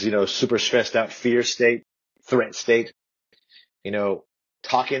 freeze, super stressed out fear state, threat state,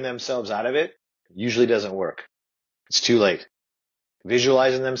 talking themselves out of it usually doesn't work. It's too late.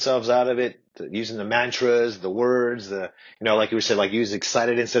 Visualizing themselves out of it, using the mantras, the words, like you said, like use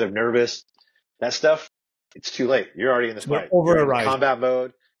excited instead of nervous, that stuff, it's too late. You're already in the fight. You're in combat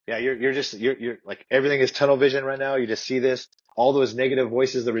mode. Yeah. You're like, everything is tunnel vision right now. You just see this, all those negative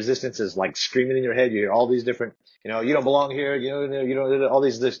voices, the resistance is like screaming in your head. You hear all these different, you don't belong here. You don't, all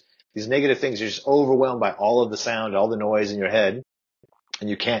these negative things. You're just overwhelmed by all of the sound, all the noise in your head. And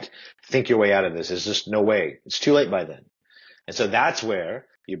you can't think your way out of this. There's just no way. It's too late by then. And so that's where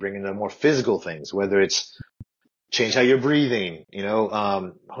you bring in the more physical things, whether it's change how you're breathing,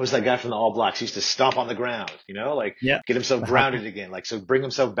 who's that guy from the All Blacks? He used to stomp on the ground, get himself grounded again. Like, so bring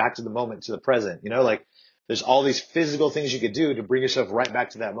himself back to the moment, to the present, like there's all these physical things you could do to bring yourself right back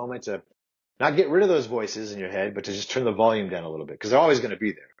to that moment, to not get rid of those voices in your head, but to just turn the volume down a little bit. Cause they're always going to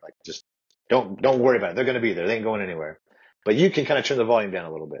be there. Like, just don't worry about it. They're going to be there. They ain't going anywhere, but you can kind of turn the volume down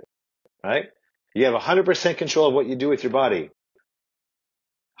a little bit, right? You have 100% control of what you do with your body.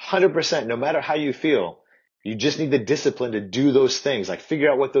 100%, no matter how you feel. You just need the discipline to do those things, like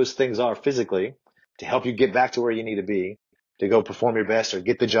figure out what those things are physically to help you get back to where you need to be, to go perform your best or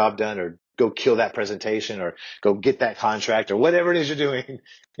get the job done or go kill that presentation or go get that contract or whatever it is you're doing.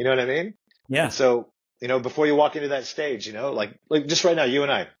 You know what I mean? Yeah. And so, before you walk into that stage, like just right now, you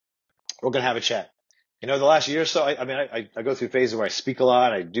and I, we're going to have a chat. The last year or so, I go through phases where I speak a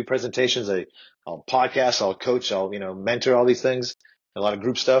lot. I do presentations. I'll podcast, I'll coach, I'll, mentor, all these things, a lot of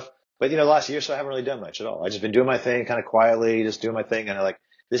group stuff. But, the last year or so, I haven't really done much at all. I've just been doing my thing kind of quietly, just doing my thing. And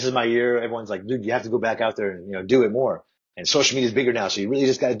this is my year. Everyone's like, dude, you have to go back out there and, do it more. And social media is bigger now, so you really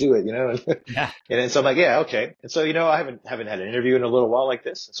just got to do it, you know? Yeah. And so I'm like, yeah, okay. And so, I haven't had an interview in a little while like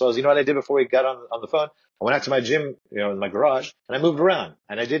this. And so what I did before we got on the phone? I went out to my gym, in my garage, and I moved around,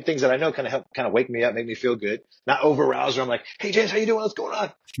 and I did things that I know kind of wake me up, make me feel good, not over aroused where I'm like, hey, James, how you doing? What's going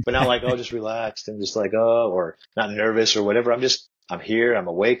on? But now like, oh, just relaxed and just like, oh, or not nervous or whatever. I'm here. I'm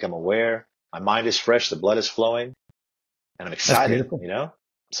awake. I'm aware. My mind is fresh. The blood is flowing, and I'm That's excited, beautiful.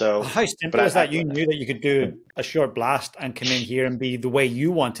 So, How but simple is that? You knew that you could do a short blast and come in here and be the way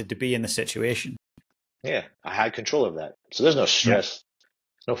you wanted to be in the situation. Yeah, I had control of that. So there's no stress,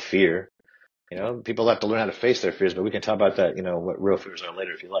 there's no fear. People have to learn how to face their fears, but we can talk about that, what real fears are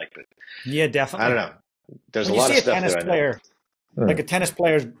later if you like. But yeah, definitely. I don't know. There's when a lot you of see stuff a tennis there I player, know. like a tennis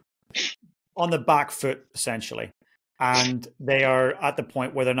player's on the back foot, essentially, and they are at the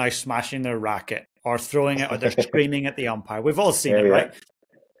point where they're now smashing their racket or throwing it or they're screaming at the umpire. We've all seen it, right?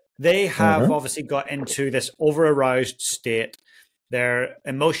 They have obviously got into this over-aroused state. Their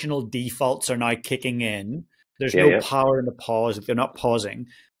emotional defaults are now kicking in. There's no power in the pause. They're not pausing.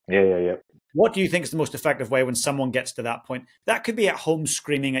 Yeah. What do you think is the most effective way when someone gets to that point? That could be at home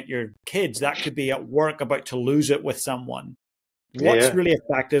screaming at your kids. That could be at work about to lose it with someone. What's really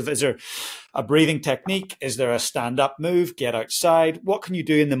effective? Is there a breathing technique? Is there a stand-up move? Get outside? What can you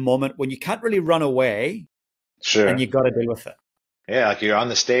do in the moment when you can't really run away and you got to deal with it? Yeah, like you're on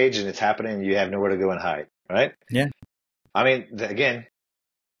the stage and it's happening and you have nowhere to go and hide, right? Yeah. I mean, again,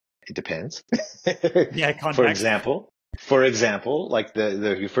 it depends. Yeah, context. For example, like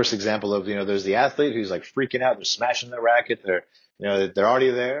the first example of, there's the athlete who's like freaking out, they're smashing their racket, they're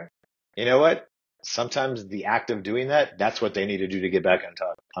already there. You know what? Sometimes the act of doing that, that's what they need to do to get back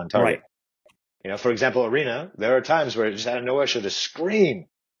on target. Right. For example, Aryna, there are times where just out of nowhere she'll just scream,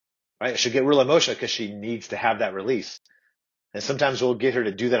 right? She'll get real emotional because she needs to have that release. And sometimes we'll get her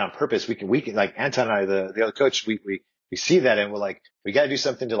to do that on purpose. We can like Anton and I, the other coach, we see that and we're like, we got to do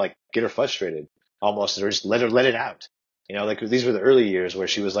something to like get her frustrated almost, or just let it out. Like these were the early years where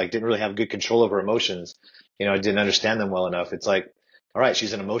she was like, didn't really have good control of her emotions. Didn't understand them well enough. It's like, all right,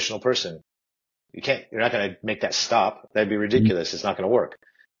 she's an emotional person. You're not going to make that stop. That'd be ridiculous. It's not going to work.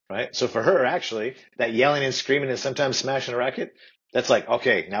 Right. So for her, actually, that yelling and screaming and sometimes smashing a racket, that's like,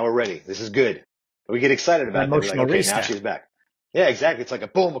 okay, now we're ready. This is good. We get excited about that. We're like, okay, now she's back. Yeah, exactly. It's like a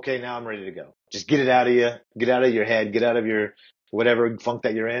boom. Okay, now I'm ready to go. Just get it out of you. Get out of your head. Get out of your whatever funk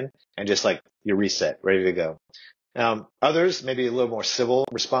that you're in, and just like you're reset, ready to go. Others maybe a little more civil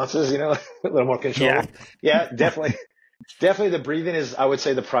responses. A little more control. Yeah, definitely. Definitely, the breathing is, I would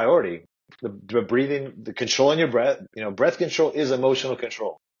say, the priority. The breathing, the controlling your breath. Breath control is emotional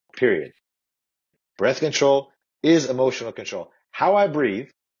control. Period. Breath control is emotional control. How I breathe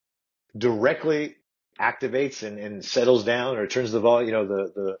directly activates and settles down or turns the volume,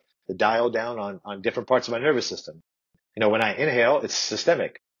 the dial down on different parts of my nervous system. When I inhale, it's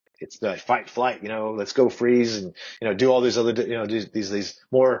systemic. It's the fight, flight, let's go freeze and, do all these other, these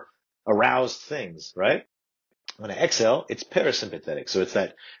more aroused things, right? When I exhale, it's parasympathetic. So it's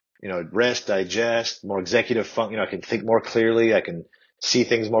that, rest, digest, more executive funk, I can think more clearly. I can see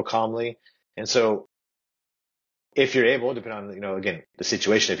things more calmly. And so if you're able, depending on, again, the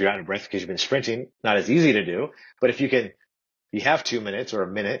situation, if you're out of breath because you've been sprinting, not as easy to do, but if you have 2 minutes or a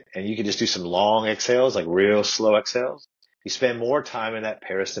minute and you can just do some long exhales, like real slow exhales, you spend more time in that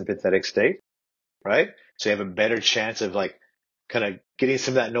parasympathetic state, right? So you have a better chance of like kind of getting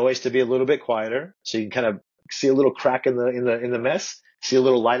some of that noise to be a little bit quieter. So you can kind of see a little crack in the mess, see a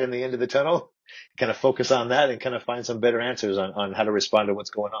little light in the end of the tunnel, kind of focus on that and kind of find some better answers on how to respond to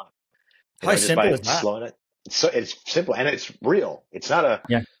what's going on. How simple is that? Slowing it. It's simple and it's real. It's not a,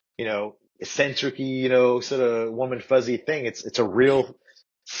 eccentric-y, sort of warm and fuzzy thing. It's a real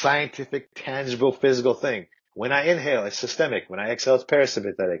scientific, tangible, physical thing. When I inhale, it's systemic. When I exhale, it's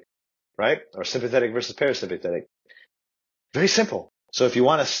parasympathetic, right? Or sympathetic versus parasympathetic. Very simple. So if you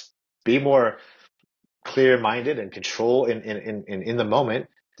want to be more clear-minded and control in the moment,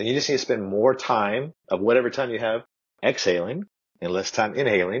 then you just need to spend more time of whatever time you have exhaling and less time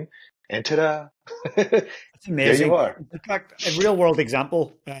inhaling. And ta-da! That's amazing. There you are. In fact, a real-world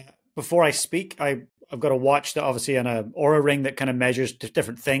example. Before I speak, I've got a watch that obviously and a Aura ring that kind of measures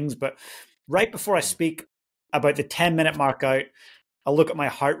different things. But right before I speak, about the 10-minute mark out, I'll look at my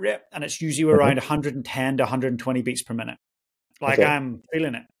heart rate, and it's usually around 110 to 120 beats per minute. Like I'm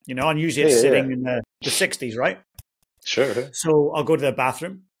feeling it, and usually it's sitting in the 60s, right? Sure. So I'll go to the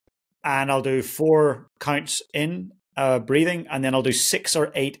bathroom and I'll do 4 counts in breathing, and then I'll do 6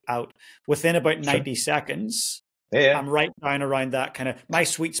 or 8 out. Within about 90 seconds, Yeah. I'm right down around that kind of, my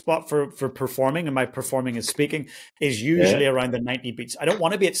sweet spot for performing, and my performing and speaking is Yeah. usually around the 90 beats. I don't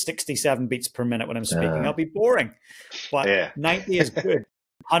want to be at 67 beats per minute when I'm speaking. Uh, I'll be boring. But yeah. 90 is good.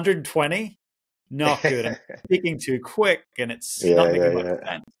 120, not good. I'm speaking too quick and it's not Yeah. making much Yeah.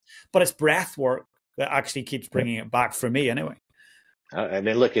 sense. But it's breath work that actually keeps Yeah. bringing it back for me anyway. I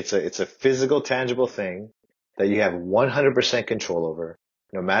mean, look, it's a physical, tangible thing that you have 100% control over.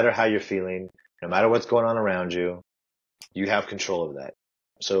 No matter how you're feeling, no matter what's going on around you, you have control of that.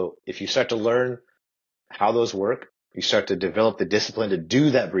 So if you start to learn how those work, you start to develop the discipline to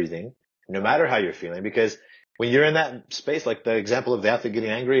do that breathing, no matter how you're feeling. Because when you're in that space, like the example of the athlete getting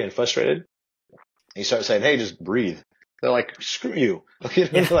angry and frustrated, you start saying, "Hey, just breathe." They're like, "Screw you." You know,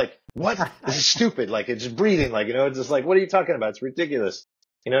 Yeah. they're like, "What? This is stupid." Like, it's just breathing. Like, you know, it's just like, what are you talking about? It's ridiculous.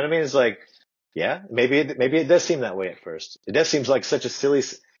 You know what I mean? It's like, yeah, maybe it does seem that way at first. It does seem like such a silly,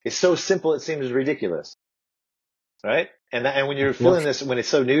 it's so simple. It seems ridiculous. Right. And when you're feeling this, when it's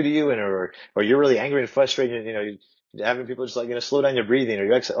so new to you or you're really angry and frustrated, you know, you're having people just like, you know, slow down your breathing or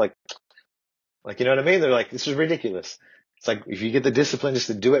you exit, like, you know what I mean? They're like, this is ridiculous. It's like, if you get the discipline just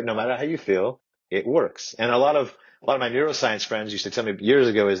to do it, no matter how you feel, it works. And a lot of my neuroscience friends used to tell me years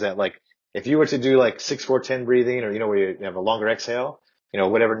ago is that like, if you were to do like 6-4-10 breathing or, you know, where you have a longer exhale, you know,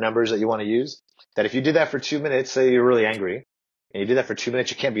 whatever numbers that you want to use, that if you did that for 2 minutes, say you're really angry and you did that for 2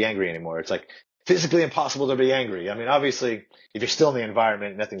 minutes, you can't be angry anymore. It's like physically impossible to be angry. I mean, obviously if you're still in the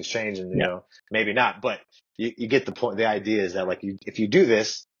environment, nothing's changed and, you Yeah. know, maybe not, but you get the point. The idea is that like if you do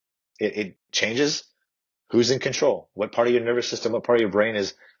this, it changes who's in control, what part of your nervous system, what part of your brain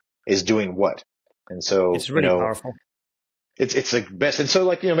is doing what. And so, It's you really know, powerful. it's the best. And so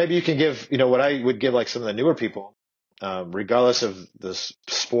like, you know, maybe you can give, you know, what I would give like some of the newer people, regardless of the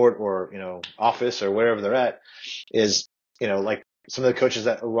sport or, you know, office or wherever they're at is, you know, like some of the coaches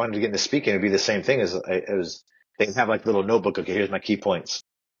that wanted to get into speaking would be the same thing as they have like a little notebook. Okay, here's my key points.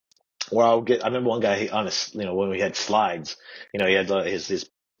 Or I remember one guy, you know, when we had slides, you know, he had his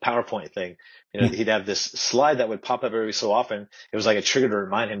PowerPoint thing, you know, Yeah. he'd have this slide that would pop up every so often. It was like a trigger to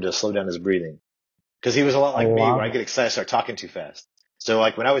remind him to slow down his breathing. Cause he was a lot I like me where love I it. get excited, start talking too fast. So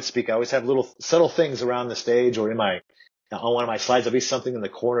like when I would speak, I always have little subtle things around the stage or on one of my slides, there'll be something in the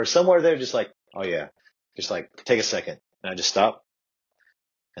corner somewhere there, just like, oh yeah, just like take a second. And I just stop.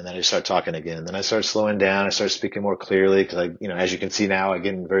 And then I just start talking again. And then I start slowing down. I start speaking more clearly because you know, as you can see now, I'm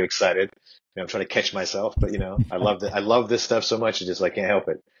getting very excited. You know, I'm trying to catch myself, but you know, I love this stuff so much. It's just, I can't help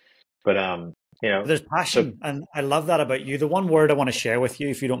it. But, you know, There's so passion, and I love that about you. The one word I want to share with you,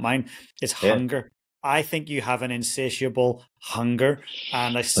 if you don't mind, is yeah. hunger. I think you have an insatiable hunger,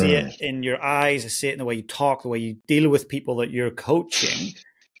 and I see it Mm, in your eyes. I see it in the way you talk, the way you deal with people that you're coaching.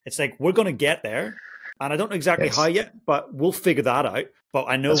 It's like, we're going to get there, and I don't know exactly how yes, yet, but we'll figure that out. But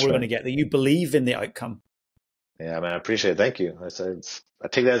I know that's we're going right. to get there. You believe in the outcome. Yeah, I mean, I appreciate it. Thank you. I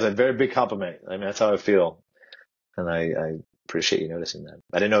take that as a very big compliment. I mean, that's how I feel. And I appreciate you noticing that.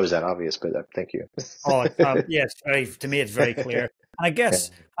 I didn't know it was that obvious, but thank you. Oh, yeah, to me, it's very clear. And I Yeah,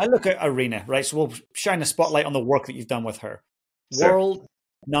 guess I look at Aryna, right? So we'll shine a spotlight on the work that you've done with her. sure, World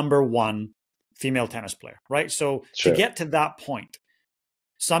number one female tennis player, right? So to sure, get to that point,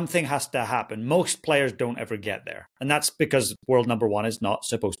 something has to happen. Most players don't ever get there. And that's because world number one is not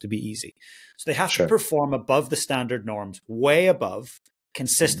supposed to be easy. So they have to sure. perform above the standard norms, way above, Mm,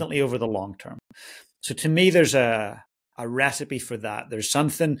 consistently over the long term. So to me, there's a recipe for that. There's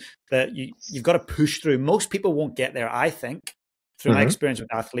something that you've got to push through. Most people won't get there, I think, through my mm-hmm. experience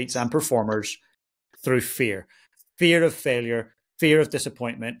with athletes and performers, through fear of failure, fear of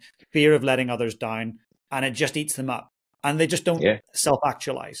disappointment, fear of letting others down, and it just eats them up. And they just don't Yeah, self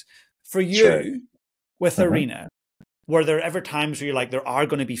actualize. For sure. you, with Mm-hmm. Aryna, were there ever times where you're like, there are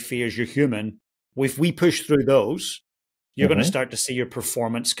going to be fears, you're human. If we push through those, you're going to Mm-hmm. start to see your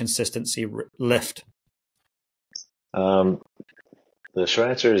performance consistency lift. Um, the short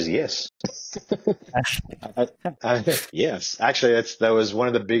answer is yes. I, yes, actually, that was one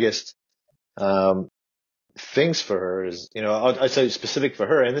of the biggest um, things for her. Is you know, I'd say specific for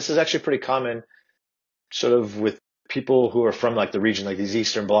her, and this is actually pretty common, sort of with people who are from like the region, like these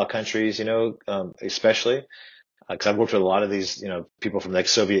Eastern Bloc countries, you know, especially because I've worked with a lot of these, you know, people from like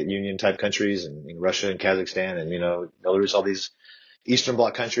Soviet Union type countries and in Russia and Kazakhstan and you know, Belarus, all these Eastern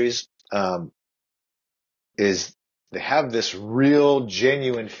Bloc countries. Is they have this real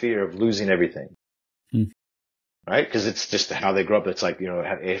genuine fear of losing everything, Hmm. right? Because it's just how they grow up. It's like, you know,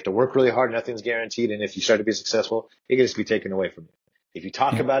 you have to work really hard. Nothing's guaranteed. And if you start to be successful, it can just be taken away from you. If you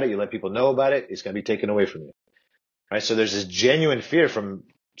talk Yeah. about it, you let people know about it, it's going to be taken away from you, right? So there's this genuine fear from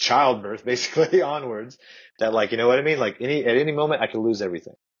childbirth, basically onwards that like, you know what I mean? Like at any moment I could lose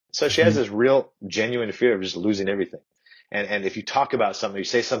everything. So she has this real genuine fear of just losing everything. And if you talk about something, you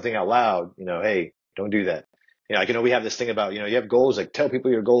say something out loud, hey, don't do that. We have this thing about, you have goals, like tell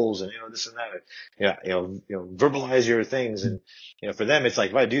people your goals and, this and that. Verbalize your things. And, for them, it's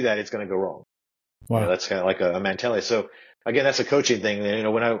like, if I do that, it's going to go wrong. Wow. That's kind of like a mentality. So again, that's a coaching thing.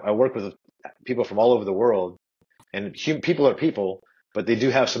 And, when I work with people from all over the world, and people are people, but they do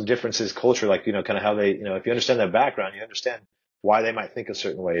have some differences culture, like, kind of how they, if you understand their background, you understand why they might think a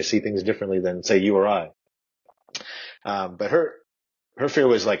certain way or see things differently than, say, you or I. But her fear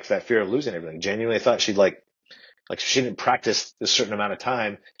was like that fear of losing everything. Genuinely thought she'd like if she didn't practice a certain amount of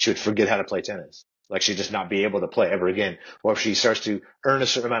time, she would forget how to play tennis. Like she'd just not be able to play ever again. Or if she starts to earn a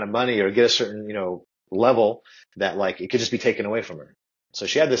certain amount of money or get a certain, level, that like it could just be taken away from her. So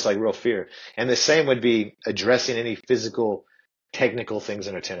she had this like real fear. And the same would be addressing any physical, technical things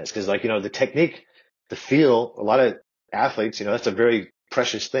in her tennis. Cause like, the technique, the feel, a lot of athletes, that's a very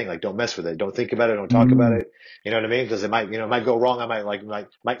precious thing. Like don't mess with it. Don't think about it. Don't talk about it. You know what I mean? Cause it might, it might go wrong. I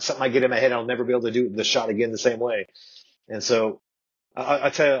something might get in my head. I'll never be able to do the shot again the same way. And so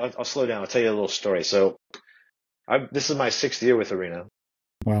I'll tell you, I'll slow down. I'll tell you a little story. So this is my 6th year with Aryna.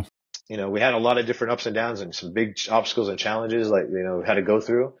 Wow. We had a lot of different ups and downs and some big obstacles and challenges, like, had to go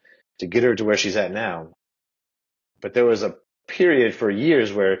through to get her to where she's at now. But there was a period for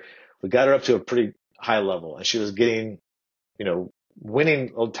years where we got her up to a pretty high level and she was getting,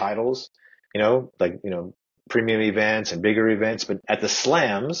 winning old titles, premium events and bigger events. But at the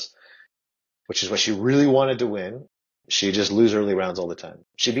slams, which is what she really wanted to win, she'd just lose early rounds all the time.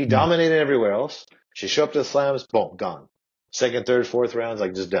 She'd be dominated everywhere else. She'd show up to the slams, boom, gone. Second, third, fourth rounds,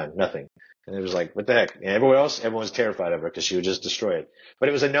 like just done, nothing. And it was like, what the heck? And everywhere else, everyone was terrified of her because she would just destroy it. But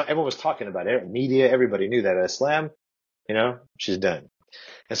it was everyone was talking about it. Media, everybody knew that at a slam, she's done.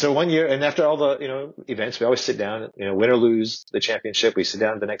 And so one year, and after all the, events, we always sit down, win or lose the championship. We sit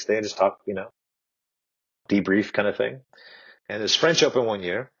down the next day and just talk, debrief kind of thing. And there's French Open one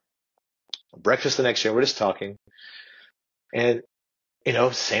year, breakfast the next year. We're just talking. And,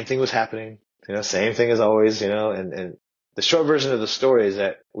 same thing was happening, same thing as always, and the short version of the story is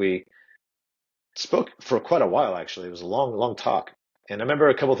that we spoke for quite a while, actually. It was a long, long talk. And I remember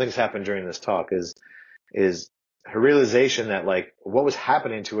a couple of things happened during this talk is her realization that like what was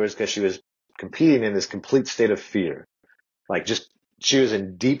happening to her is because she was competing in this complete state of fear. Like she was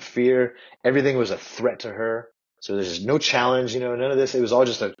in deep fear. Everything was a threat to her. So there's just no challenge, none of this. It was all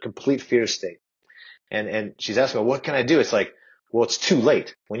just a complete fear state. And she's asking, well, what can I do? It's like, well, it's too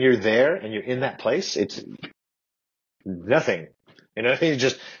late. When you're there and you're in that place, it's nothing. You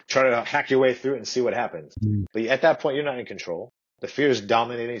just try to hack your way through it and see what happens. But at that point, you're not in control. The fear is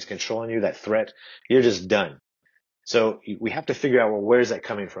dominating. It's controlling you, that threat. You're just done. So we have to figure out, well, where is that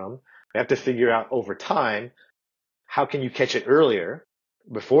coming from? We have to figure out over time, how can you catch it earlier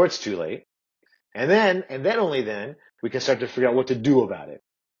before it's too late? And then only then we can start to figure out what to do about it.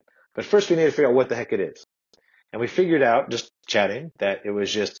 But first we need to figure out what the heck it is. And we figured out, just chatting, that it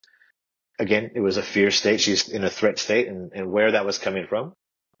was just, again, it was a fear state. She's in a threat state and where that was coming from.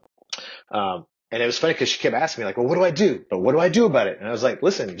 And it was funny because she kept asking me like, well, what do I do? But what do I do about it? And I was like,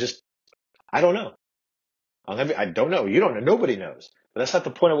 listen, I don't know. I don't know. You don't know. Nobody knows. But that's not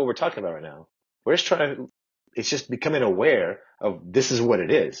the point of what we're talking about right now. We're just it's just becoming aware of this is what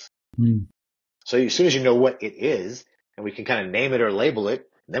it is. So as soon as you know what it is and we can kind of name it or label it,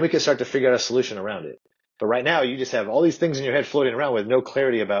 then we can start to figure out a solution around it. But right now you just have all these things in your head floating around with no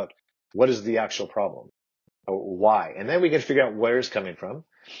clarity about what is the actual problem or why. And then we can figure out where it's coming from.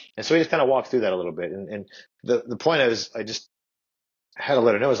 And so we just kind of walk through that a little bit. And the point I just had to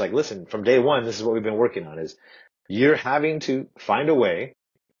let her know is like, listen, from day one, this is what we've been working on is you're having to find a way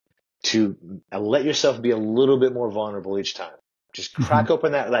to let yourself be a little bit more vulnerable each time. Just crack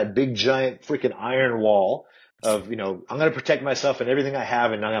open that big giant freaking iron wall of, I'm going to protect myself and everything I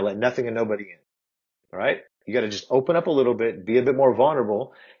have and I'm going to let nothing and nobody in. All right. You got to just open up a little bit, be a bit more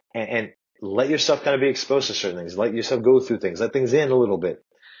vulnerable and let yourself kind of be exposed to certain things. Let yourself go through things, let things in a little bit.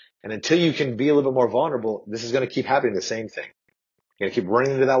 And until you can be a little bit more vulnerable, this is going to keep happening the same thing. You're going to keep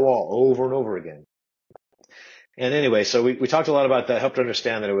running into that wall over and over again. And anyway, so we talked a lot about that, helped her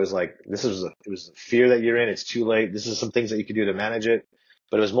understand that it was like, it was a fear that you're in. It's too late. This is some things that you can do to manage it.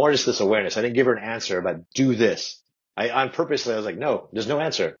 But it was more just this awareness. I didn't give her an answer about do this. On purposely, I was like, no, there's no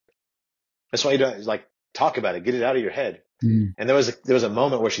answer. That's why you don't like talk about it. Get it out of your head. And there was a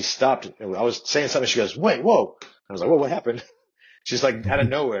moment where she stopped. I was saying something. She goes, wait, whoa. I was like, whoa, what happened? She's like out of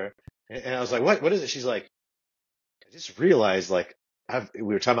nowhere. And I was like, what is it? She's like, I just realized like, we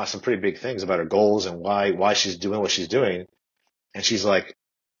were talking about some pretty big things about her goals and why she's doing what she's doing. And she's like,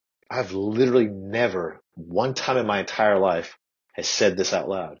 I've literally never one time in my entire life has said this out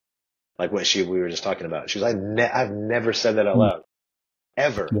loud. like what we were just talking about. She was like, I've never said that out loud,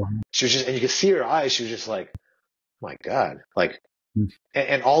 ever. Yeah. She was just, and you could see her eyes. She was just like, my God, like,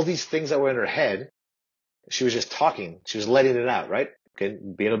 and all these things that were in her head, she was just talking. She was letting it out, right? Okay,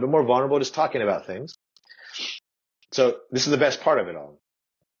 being a little bit more vulnerable, just talking about things. So this is the best part of it all.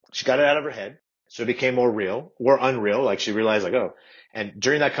 She got it out of her head, so it became more real or unreal. Like she realized, like, oh, and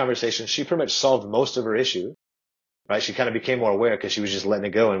during that conversation, she pretty much solved most of her issue, right? She kind of became more aware because she was just letting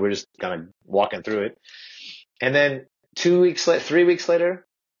it go, and we're just kind of walking through it. And then 3 weeks later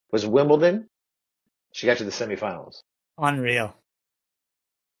was Wimbledon. She got to the semifinals. Unreal.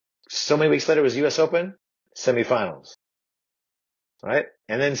 So many weeks later was U.S. Open, semifinals, right?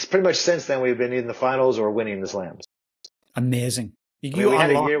 And then pretty much since then, we've been in the finals or winning the slams. Amazing. I mean, we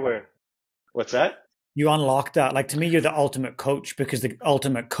had a year where, what's that? You unlock that. Like, to me, you're the ultimate coach, because the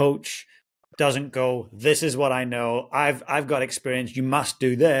ultimate coach doesn't go, this is what I know. I've got experience. You must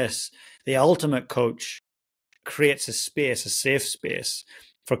do this. The ultimate coach creates a space, a safe space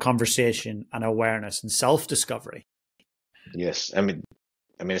for conversation and awareness and self-discovery. Yes. I mean,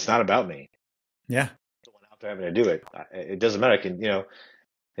 it's not about me. Yeah. The one out there having to do it. It doesn't matter.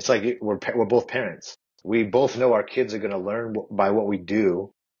 It's like we're both parents. We both know our kids are going to learn by what we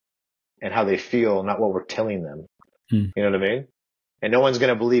do and how they feel, not what we're telling them. You know what I mean? And no one's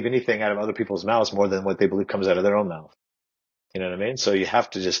going to believe anything out of other people's mouths more than what they believe comes out of their own mouth. You know what I mean? So you have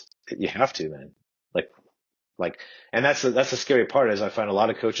to, man. Like, and that's the scary part is I find a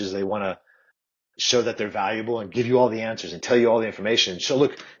lot of coaches, they want to show that they're valuable and give you all the answers and tell you all the information. So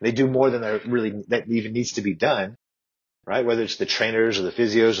look, they do more than that even needs to be done, right? Whether it's the trainers or the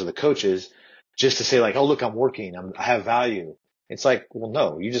physios or the coaches, just to say like, oh, look, I'm working. I have value. It's like, well,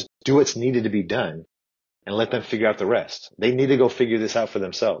 no, you just do what's needed to be done and let them figure out the rest. They need to go figure this out for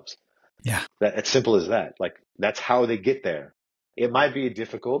themselves. Yeah. It's simple as that. Like, that's how they get there. It might be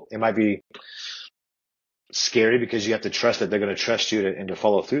difficult. It might be scary because you have to trust that they're going to trust you and to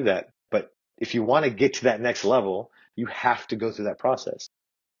follow through that. But if you want to get to that next level, you have to go through that process.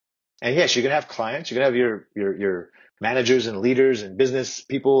 And yes, you're going to have clients. You're going to have your managers and leaders and business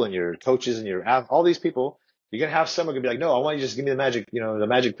people and your coaches and all these people. You're going to have someone going to be like, no, I want you to just give me the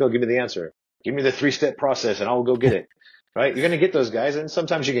magic pill. Give me the answer. Give me the 3-step process and I'll go get it. Right? You're going to get those guys. And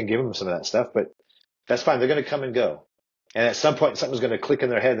sometimes you can give them some of that stuff, but that's fine. They're going to come and go. And at some point, something's going to click in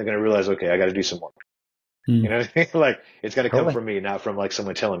their head. And they're going to realize, okay, I got to do some work. You know what I mean? Like, it's going to come from me, not from like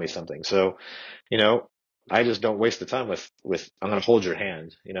someone telling me something. So, I just don't waste the time with, I'm going to hold your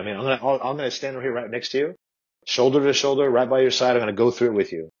hand. You know what I mean? I'm going to stand right here right next to you, shoulder to shoulder, right by your side. I'm going to go through it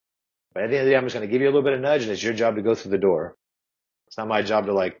with you. But at the end of the day, I'm just going to give you a little bit of nudge, and it's your job to go through the door. It's not my job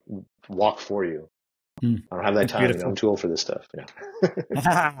to like walk for you. I don't have that time. I'm too old for this stuff.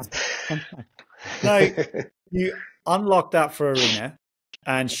 Now, you unlocked that for Aryna,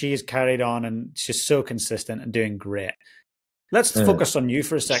 and she's carried on, and she's so consistent and doing great. Let's focus on you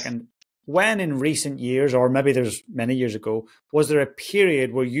for a second. When in recent years, or maybe there's many years ago, was there a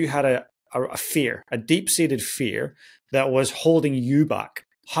period where you had a fear, a deep-seated fear that was holding you back?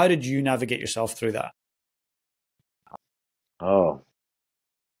 How did you navigate yourself through that? Oh,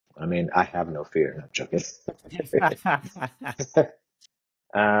 I mean, I have no fear. No, I'm joking.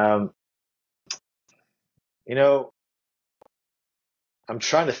 I'm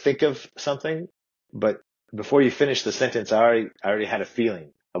trying to think of something, but before you finish the sentence, I already had a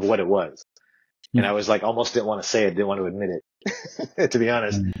feeling of what it was. And I was like, almost didn't want to say it, didn't want to admit it, to be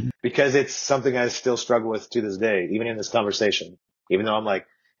honest, because it's something I still struggle with to this day, even in this conversation, even though I'm like,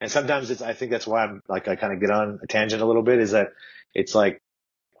 and sometimes I think that's why I'm like, I kind of get on a tangent a little bit, is that it's like,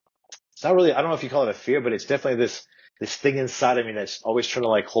 it's not really, I don't know if you call it a fear, but it's definitely this thing inside of me that's always trying to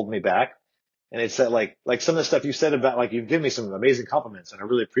like hold me back. And it's that like some of the stuff you said about, like, you've given me some amazing compliments and I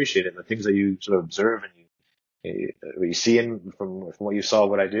really appreciate it. The things that you sort of observe and you see from what you saw,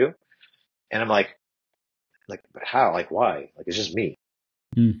 what I do. And I'm like, but how? Like, why? Like, it's just me.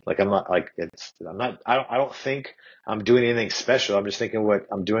 Like, I'm not like, I don't think I'm doing anything special. I'm just thinking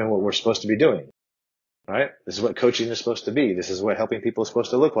I'm doing what we're supposed to be doing. Right? This is what coaching is supposed to be. This is what helping people is supposed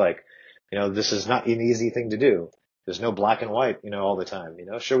to look like. This is not an easy thing to do. There's no black and white, all the time.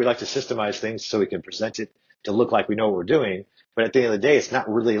 Sure, we like to systemize things so we can present it to look like we know what we're doing. But at the end of the day, it's not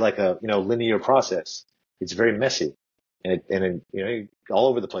really like a, linear process. It's very messy and all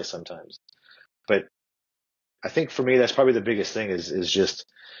over the place sometimes. But I think for me, that's probably the biggest thing is just,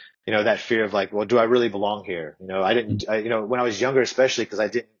 that fear of like, well, do I really belong here? I didn't, when I was younger, especially because I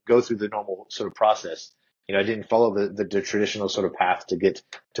didn't go through the normal sort of process, I didn't follow the traditional sort of path to get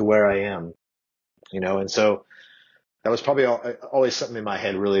to where I am, and so that was probably always something in my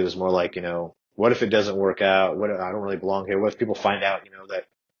head. Really was more like, what if it doesn't work out? I don't really belong here? What if people find out, that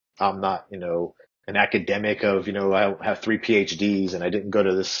I'm not, an academic of, I have 3 PhDs and I didn't go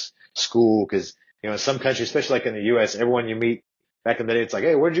to this school because, in some countries, especially like in the US, everyone you meet back in the day, it's like,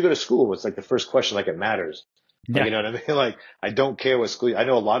 hey, where'd you go to school? It's like the first question, like it matters. Like, Yeah. you know what I mean? Like, I don't care what school. I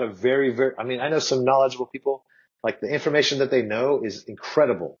know a lot of I know some knowledgeable people. Like the information that they know is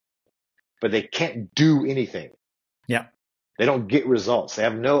incredible, but they can't do anything. Yeah. They don't get results. They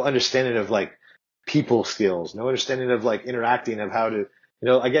have no understanding of like people skills, no understanding of like interacting, of how to,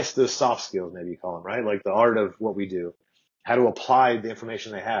 I guess the soft skills, maybe you call them, right? Like the art of what we do, how to apply the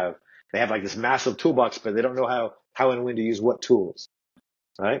information they have. They have like this massive toolbox, but they don't know how and when to use what tools,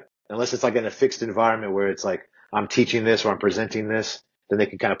 right? Unless it's like in a fixed environment where it's like, I'm teaching this or I'm presenting this, then they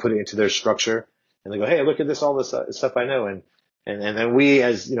can kind of put it into their structure and they go, hey, look at this, all this stuff I know. And then we,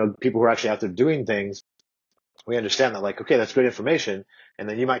 as, people who are actually out there doing things, we understand that like, okay, that's great information. And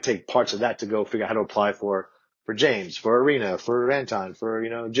then you might take parts of that to go figure out how to apply for James, for Aryna, for Anton,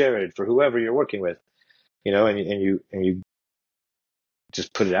 for, Jared, for whoever you're working with, and you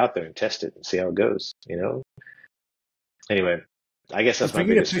just put it out there and test it and see how it goes. Anyway, I guess And that's for my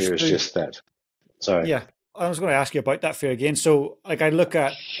you to biggest push fear is through, just that. Sorry. yeah, I was going to ask you about that fear again. So, like, I look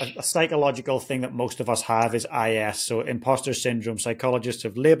at a psychological thing that most of us have is IS, so imposter syndrome. Psychologists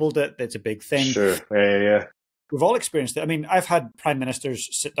have labeled it. It's a big thing. Sure. Yeah. We've all experienced it. I mean, I've had prime ministers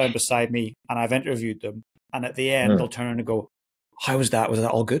sit down beside me and I've interviewed them, and at the end, Mm. they'll turn and go, "How was that? Was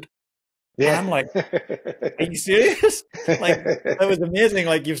that all good?" And Yeah. I'm like, "Are you serious? Like, that was amazing.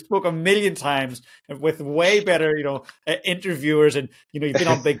 Like, you've spoke a million times with way better, interviewers, and you've been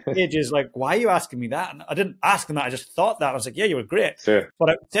on big pages. Like, why are you asking me that?" And I didn't ask them that. I just thought that. I was like, "Yeah, you were great." Sure. But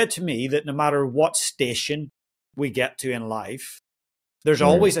it said to me that no matter what station we get to in life, there's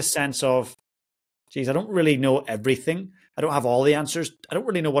always a sense of, geez, I don't really know everything. I don't have all the answers. I don't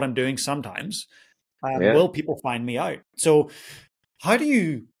really know what I'm doing sometimes. Yeah. Will people find me out? So how do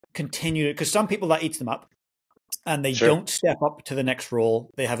you continue? Because some people, that eats them up and they Sure. don't step up to the next role.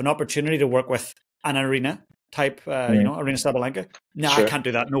 They have an opportunity to work with an Aryna type, Aryna Sabalenka. No, I Sure. can't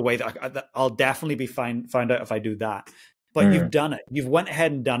do that. No way. I'll definitely be found out if I do that. But you've Mm. done it. You've went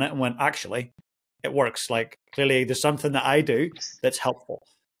ahead and done it and went, actually, it works. Like, clearly there's something that I do that's helpful.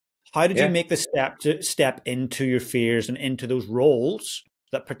 How did you Yeah. make the step to step into your fears and into those roles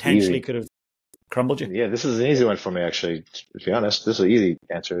that potentially Easy. could have crumbled you? Yeah, this is an easy one for me, actually. To be honest, this is an easy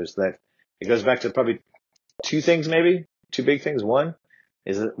answer. Is that it goes back to probably two things, maybe two big things. One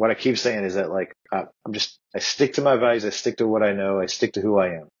is that what I keep saying is that like I stick to my values, I stick to what I know, I stick to who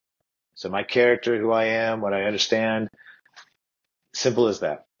I am. So my character, who I am, what I understand, simple as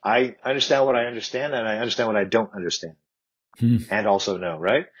that. I understand what I understand, and I understand what I don't understand, and also know,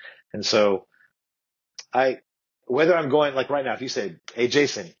 right? And so whether I'm going like right now, if you say, "Hey,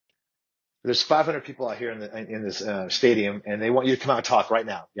 Jason, there's 500 people out here in this stadium, and they want you to come out and talk right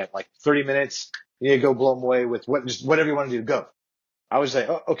now. You have like 30 minutes. You need to go blow them away with just whatever you want to do. Go." I would say,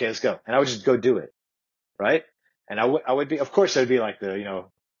 "Oh, okay, let's go," and I would just go do it, right? And I would be, of course, there'd be like the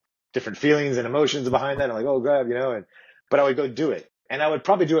different feelings and emotions behind that. I'm like, oh, grab, but I would go do it, and I would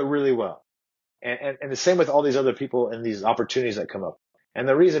probably do it really well. And the same with all these other people and these opportunities that come up. And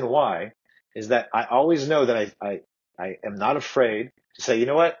the reason why is that I always know that I am not afraid to say, you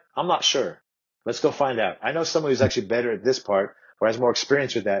know what? I'm not sure. Let's go find out. I know someone who's actually better at this part or has more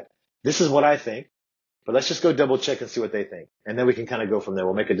experience with that. This is what I think, but let's just go double check and see what they think. And then we can kind of go from there.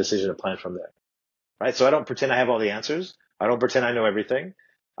 We'll make a decision and plan from there. Right. So I don't pretend I have all the answers. I don't pretend I know everything.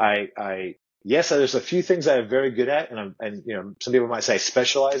 Yes, there's a few things I'm very good at. And some people might say I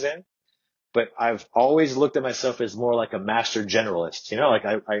specialize in. But I've always looked at myself as more like a master generalist. Like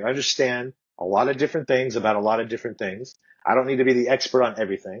I understand a lot of different things about a lot of different things. I don't need to be the expert on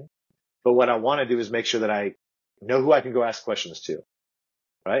everything. But what I want to do is make sure that I know who I can go ask questions to,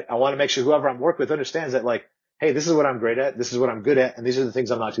 right? I want to make sure whoever I'm working with understands that like, hey, this is what I'm great at. This is what I'm good at. And these are the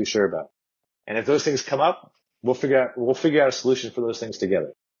things I'm not too sure about. And if those things come up, we'll figure out a solution for those things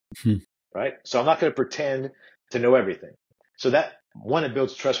together. Right? So I'm not going to pretend to know everything. So that one, it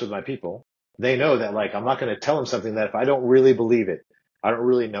builds trust with my people. They know that like, I'm not going to tell them something that if I don't really believe it, I don't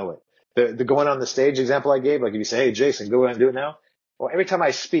really know it. The going on the stage example I gave, like if you say, hey, Jason, go ahead and do it now. Well, every time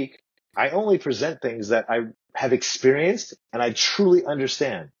I speak, I only present things that I have experienced and I truly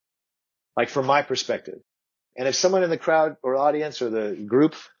understand, like from my perspective. And if someone in the crowd or audience or the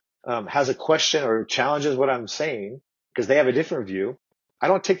group has a question or challenges what I'm saying because they have a different view, I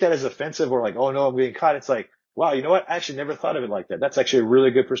don't take that as offensive or like, oh no, I'm being caught. It's like, wow, you know what? I actually never thought of it like that. That's actually a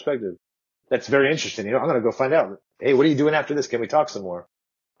really good perspective. That's very interesting. I'm going to go find out. Hey, what are you doing after this? Can we talk some more?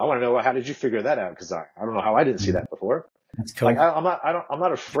 I want to know, how did you figure that out? Cause I don't know how I didn't see that before. That's Like, cool. I'm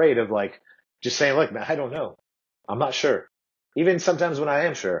not afraid of like just saying, look, man, I don't know. I'm not sure. Even sometimes when I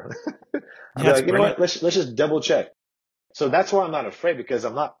am sure, I'll be That's like, you know brilliant. what? Let's just double check. So that's why I'm not afraid, because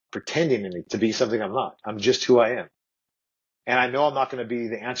I'm not pretending to be something I'm not. I'm just who I am. And I know I'm not going to be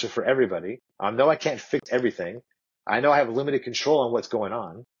the answer for everybody. I know I can't fix everything. I know I have limited control on what's going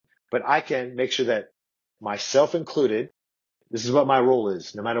on, but I can make sure that, myself included, this is what my role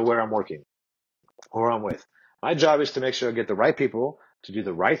is, no matter where I'm working or who I'm with. My job is to make sure I get the right people to do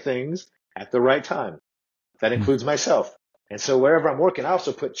the right things at the right time. That Mm. includes myself. And so wherever I'm working, I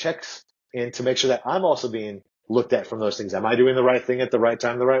also put checks in to make sure that I'm also being looked at from those things. Am I doing the right thing at the right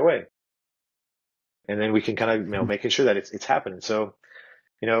time, the right way? And then we can kind of, making sure that it's happening. So,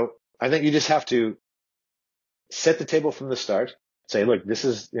 I think you just have to set the table from the start. Say, look, this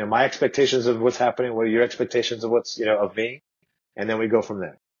is, my expectations of what's happening. What are your expectations of what's, of me? And then we go from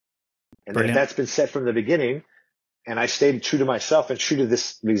there. And then if Brilliant. that's been set from the beginning, and I stayed true to myself and true to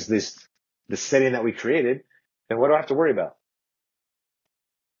this setting that we created, then what do I have to worry about?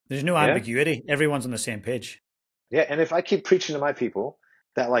 There's no Yeah. ambiguity. Everyone's on the same page. Yeah. And if I keep preaching to my people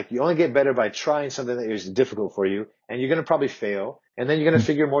that, like, you only get better by trying something that is difficult for you, and you're going to probably fail, and then you're going to Mm.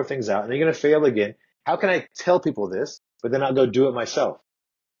 figure more things out, and then you're going to fail again. How can I tell people this, but then I'll go do it myself?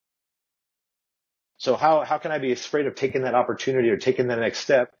 So how can I be afraid of taking that opportunity or taking the next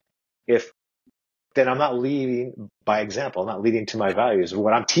step if then I'm not leading by example, I'm not leading to my values of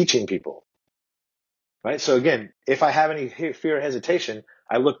what I'm teaching people, right? So again, if I have any fear or hesitation,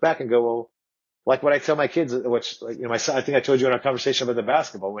 I look back and go, well, like what I tell my kids, which, like, my son, I think I told you in our conversation about the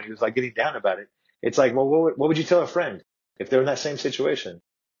basketball when he was like getting down about it. It's like, well, what would you tell a friend if they're in that same situation?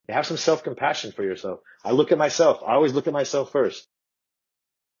 You have some self-compassion for yourself. I look at myself. I always look at myself first.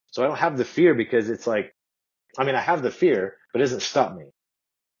 So I don't have the fear, because it's like, I have the fear, but it doesn't stop me,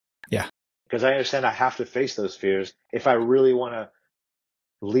 Yeah. because I understand I have to face those fears if I really want to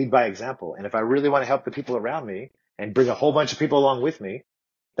lead by example. And if I really want to help the people around me and bring a whole bunch of people along with me,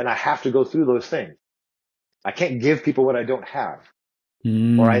 then I have to go through those things. I can't give people what I don't have,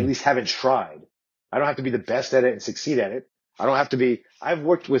 or I at Mm. least haven't tried. I don't have to be the best at it and succeed at it. I've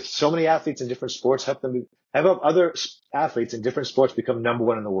worked with so many athletes in different sports, I've helped other athletes in different sports become number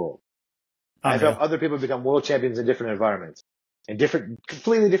one in the world. I've helped Unreal. other people become world champions in different environments, in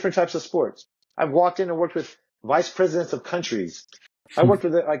completely different types of sports. I've walked in and worked with vice presidents of countries. I worked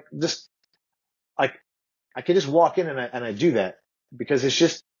with like I can just walk in and I do that because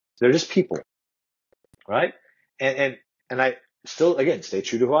they're just people, right? And I still, again, stay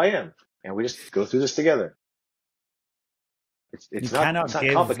true to who I am, and we just go through this together. You It's cannot not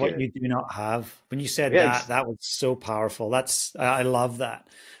give what complicated. you do not have. When you said Yeah, that, that was so powerful. I love that.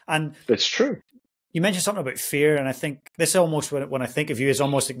 And it's true. you mentioned something about fear, and I think this almost, when I think of you, is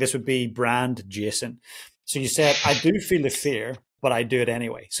almost like this would be brand Jason. So you said, I do feel the fear, but I do it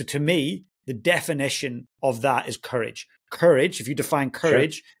anyway. So to me, the definition of that is courage. Courage, if you define Sure.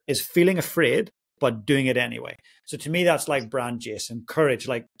 courage, is feeling afraid, but doing it anyway. So to me, that's like brand Jason. Courage,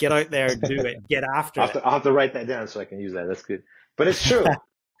 like get out there, do it, get after it. I'll have to write that down so I can use that. That's good. But it's true.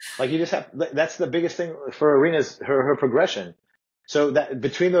 Like, you just that's the biggest thing for Aryna's, her progression. So that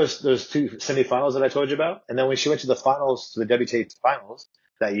between those two semifinals that I told you about, and then when she went to the finals, to the WTA finals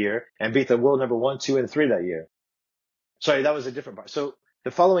that year, and beat the world number 1, 2, and 3 that year. Sorry, that was a different part. So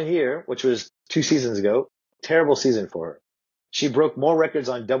the following year, which was 2 seasons ago, terrible season for her. She broke more records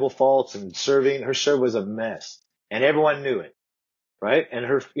on double faults and serving. Her serve was a mess, and everyone knew it, right?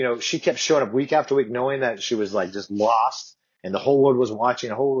 And she kept showing up week after week, knowing that she was like just lost, and the whole world was watching.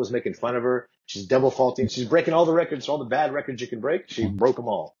 The whole world was making fun of her. She's double faulting. She's breaking all the records, all the bad records you can break. She broke them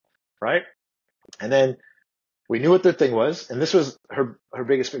all, right? And then we knew what the thing was, and this was her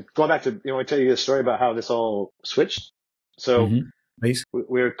biggest. Going back to, I tell you a story about how this all switched. So Please.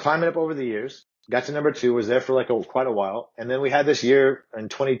 we were climbing up over the years. Got to number 2. Was there for quite a while, and then we had this year in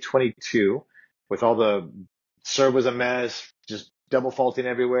 2022 with all the serve was a mess, just double faulting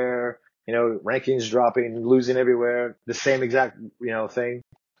everywhere. Rankings dropping, losing everywhere. The same exact thing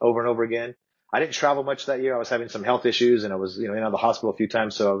over and over again. I didn't travel much that year. I was having some health issues, and I was in the hospital a few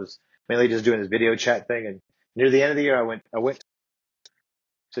times, so I was mainly just doing this video chat thing. And near the end of the year, I went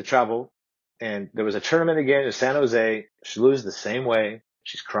to travel, and there was a tournament again in San Jose. She loses the same way.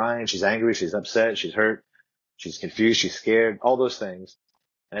 She's crying, she's angry, she's upset, she's hurt, she's confused, she's scared, all those things.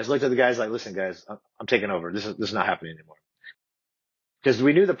 And I just looked at the guys like, listen, guys, I'm taking over. This is not happening anymore. Because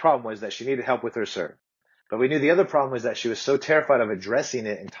we knew the problem was that she needed help with her serve. But we knew the other problem was that she was so terrified of addressing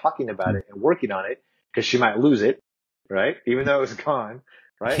it and talking about it and working on it because she might lose it, right? Even though it was gone,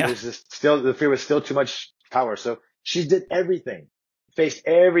 right? Yeah. There's just the fear was still too much power. So she did everything, faced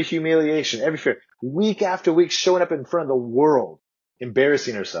every humiliation, every fear, week after week, showing up in front of the world,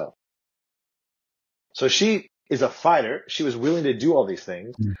 embarrassing herself. So she is a fighter. She was willing to do all these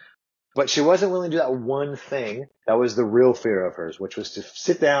things, but she wasn't willing to do that one thing that was the real fear of hers, which was to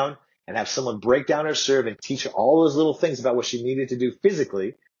sit down and have someone break down her serve and teach her all those little things about what she needed to do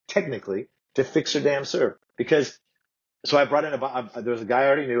physically, technically, to fix her damn serve. Because, so I brought in there was a guy I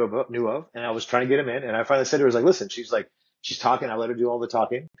already knew of, and I was trying to get him in, and I finally said to her, I was like, listen, she's talking, I let her do all the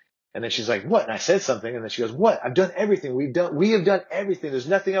talking. And then she's like, what? And I said something, and then she goes, what? I've done everything. We have done everything. There's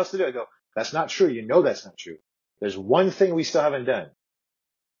nothing else to do. I go, that's not true. You know that's not true. There's one thing we still haven't done.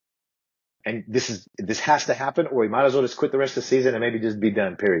 And this has to happen, or we might as well just quit the rest of the season and maybe just be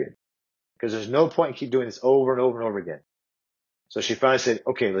done, period. Because there's no point in keep doing this over and over and over again. So she finally said,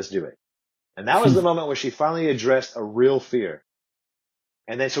 okay, let's do it. And that was the moment where she finally addressed a real fear.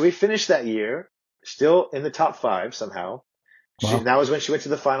 And then, so we finished that year still in the top 5 somehow. Wow. That was when she went to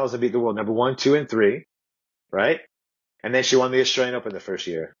the finals and beat the world number 1, 2, and 3, right? And then she won the Australian Open that first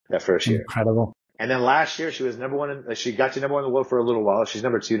year. Incredible. And then last year she was number 1. She got to number 1 in the world for a little while. She's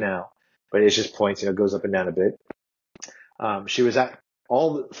number 2 now, but it's just points. It goes up and down a bit. She was at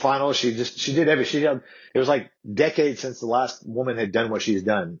all the finals. She did everything. It was like decades since the last woman had done what she's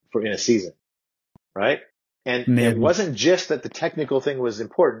done in a season, right? And it wasn't just that the technical thing was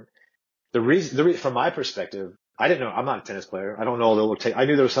important. The reason, from my perspective, I didn't know. I'm not a tennis player. I don't know all the little I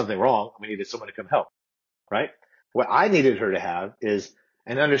knew there was something wrong. We needed someone to come help, right? What I needed her to have is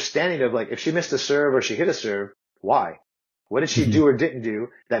an understanding of, like, if she missed a serve or she hit a serve, why? What did she do or didn't do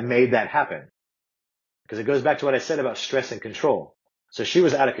that made that happen? Because it goes back to what I said about stress and control. So she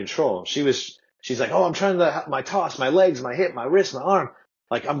was out of control. She's like, oh, I'm trying to, my toss, my legs, my hip, my wrist, my arm.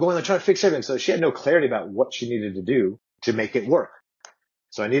 Like, I'm going to try to fix everything. So she had no clarity about what she needed to do to make it work.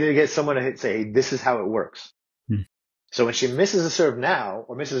 So I needed to get someone to say, hey, this is how it works. So when she misses a serve now,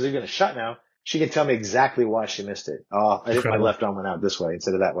 or misses even a shot now, she can tell me exactly why she missed it. Oh, I think my left arm went out this way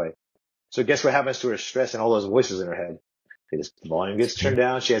instead of that way. So guess what happens to her stress and all those voices in her head? The volume gets turned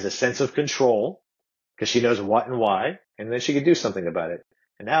down. She has a sense of control because she knows what and why, and then she can do something about it.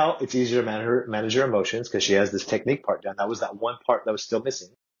 And now it's easier to manage her emotions because she has this technique part down. That was that one part that was still missing.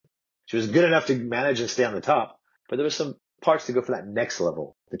 She was good enough to manage and stay on the top, but there was some parts to go for that next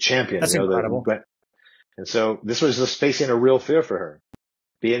level, the champion. That's incredible. And so this was just facing a real fear for her,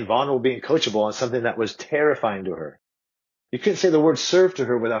 being vulnerable, being coachable on something that was terrifying to her. You couldn't say the word serve to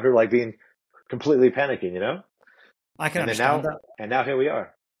her without her, like, being completely panicking, you know? I can understand that. And now here we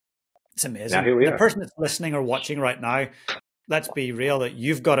are. It's amazing. The person that's listening or watching right now, let's be real, that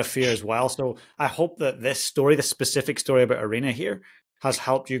you've got a fear as well. So I hope that this story, the specific story about Aryna here, has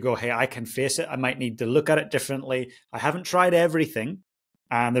helped you go, hey, I can face it. I might need to look at it differently. I haven't tried everything,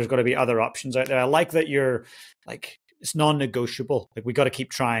 and there's got to be other options out there. I like that you're like, it's non-negotiable. Like, we got to keep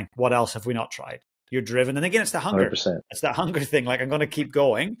trying. What else have we not tried? You're driven. And again, it's the hunger. 100%. It's that hunger thing. Like, I'm going to keep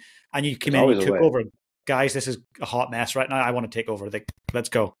going. And you came in, you took over. Guys, this is a hot mess right now. I want to take over. Like, let's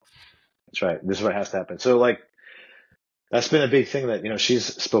go. That's right. This is what has to happen. So, like, that's been a big thing that, you know, she's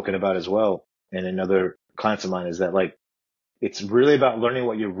spoken about as well. And another clients of mine is that, like, it's really about learning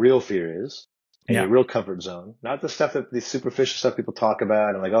what your real fear is and your real comfort zone, not the stuff that the superficial stuff people talk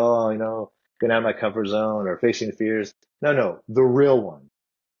about and, like, oh, you know, getting out of my comfort zone or facing fears. No, the real one.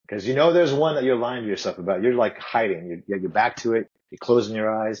 Because, you know, there's one that you're lying to yourself about. You're, like, hiding. You're back to it. You're closing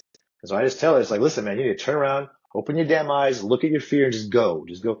your eyes. And so I just tell her, it's like, listen, man, you need to turn around, open your damn eyes, look at your fear, and just go.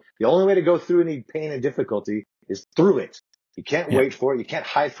 Just go. The only way to go through any pain and difficulty is through it. You can't wait for it. You can't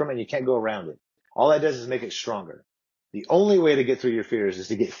hide from it. And you can't go around it. All that does is make it stronger. The only way to get through your fears is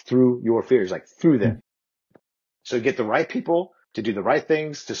to get through your fears, like through them. So get the right people to do the right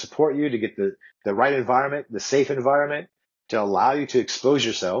things, to support you, to get the right environment, the safe environment, to allow you to expose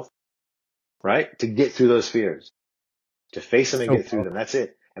yourself, right? To get through those fears, to face them and get through them. That's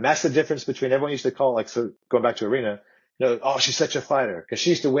it. And that's the difference between, everyone used to call, like, so going back to Aryna, you know, oh, she's such a fighter. Cause she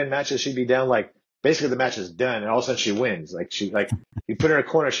used to win matches. She'd be down, like, basically the match is done. And all of a sudden she wins. Like, you put her in a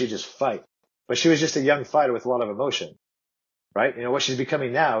corner, she'd just fight. But she was just a young fighter with a lot of emotion, right? You know, what she's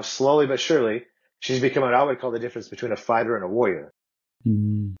becoming now, slowly but surely, she's becoming what I would call the difference between a fighter and a warrior.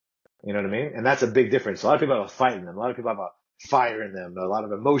 You know what I mean? And that's a big difference. A lot of people have a fight in them. A lot of people have a fire in them, a lot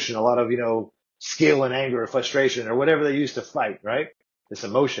of emotion, a lot of, you know, skill and anger or frustration or whatever they use to fight, right? This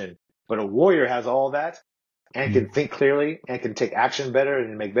emotion. But a warrior has all that and can think clearly and can take action better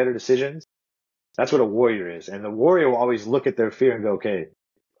and make better decisions. That's what a warrior is. And the warrior will always look at their fear and go, okay,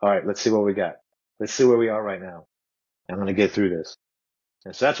 all right, let's see what we got. Let's see where we are right now. I'm going to get through this.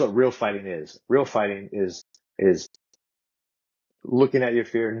 And so that's what real fighting is. Real fighting is looking at your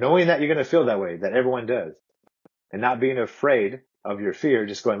fear, knowing that you're going to feel that way, that everyone does, and not being afraid of your fear,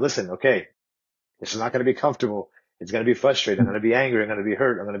 just going, listen, okay, this is not going to be comfortable. It's going to be frustrating. I'm going to be angry. I'm going to be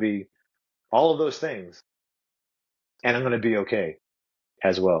hurt. I'm going to be all of those things. Yeah. and I'm going to be okay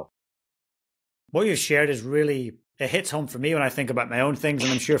as well. What you've shared is really, it hits home for me when I think about my own things,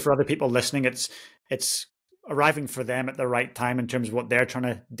 and I'm sure for other people listening, it's arriving for them at the right time in terms of what they're trying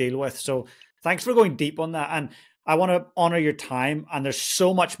to deal with. So thanks for going deep on that. And I want to honor your time. And there's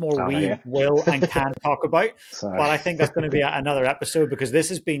so much more Oh, we yeah. will and can talk about. Sorry. But I think that's going to be another episode, because this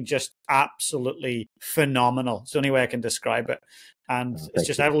has been just absolutely phenomenal. It's the only way I can describe it. And it's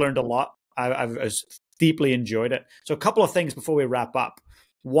just, I've learned a lot. I've deeply enjoyed it. So a couple of things before we wrap up.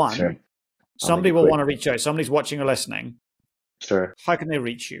 One, Sure. somebody will want to reach out. Somebody's watching or listening. Sure. How can they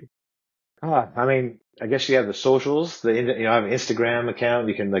reach you? I mean, I guess you have the socials. I have an Instagram account.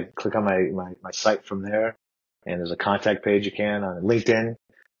 You can like click on my site from there, and there's a contact page you can on LinkedIn.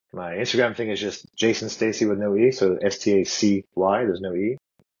 My Instagram thing is just Jason Stacy with no E, so STACY. There's no E.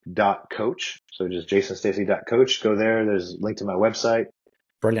 .coach. So just jasonstacy.coach. Go there. There's a link to my website.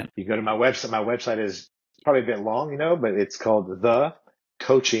 Brilliant. You go to my website. My website is probably a bit long, but it's called The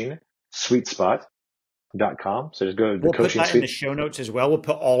Coaching Sweet Spot.com. So just go to the We'll coaching put that in the show notes as well. We'll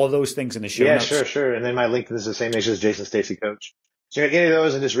put all of those things in the show notes. Yeah, sure. And then my LinkedIn is the same name as Jason Stacy Coach. So you get any of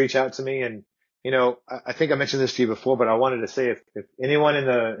those and just reach out to me. And, I think I mentioned this to you before, but I wanted to say if anyone in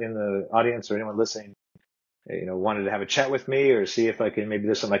the audience or anyone listening, wanted to have a chat with me or see if maybe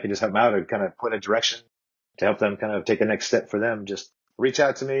there's something I can just help them out or kind of point a direction to help them kind of take a next step for them, just reach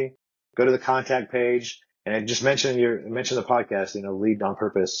out to me, go to the contact page, and I just mention the podcast, Lead on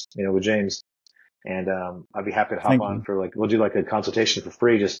Purpose, with James. And, I'd be happy to hop on for we'll do a consultation for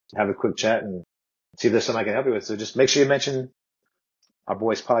free, just have a quick chat and see if there's something I can help you with. So just make sure you mention our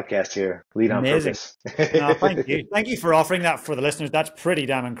boys podcast here, Lead on Purpose. No, thank you. Thank you for offering that for the listeners. That's pretty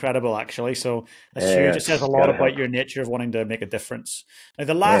damn incredible, actually. So that's huge. It says a lot about your nature of wanting to make a difference. Now,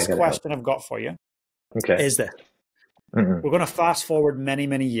 the last question I've got for you is this. We're going to fast forward many,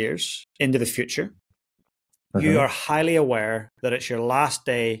 many years into the future. You are highly aware that it's your last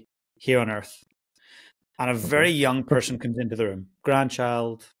day here on Earth. And a very young person comes into the room,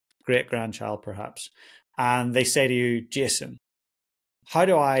 grandchild, great-grandchild perhaps, and they say to you, Jason, how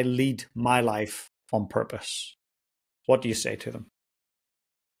do I lead my life on purpose? What do you say to them?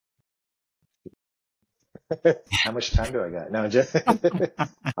 How much time do I got? No,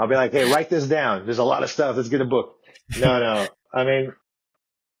 I'll be like, hey, write this down. There's a lot of stuff. Let's get a book. No. I mean,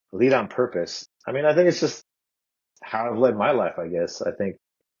 lead on purpose. I mean, I think it's just how I've led my life, I guess. I think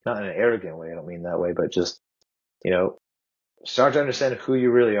not in an arrogant way. I don't mean that way, but just, start to understand who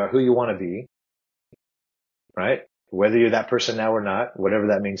you really are, who you want to be, right? Whether you're that person now or not, whatever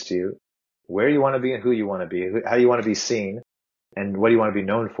that means to you, where you want to be and who you want to be, how you want to be seen and what do you want to be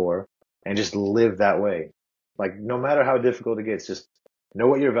known for, and just live that way. No matter how difficult it gets, just know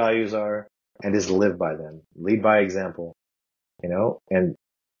what your values are and just live by them. Lead by example, and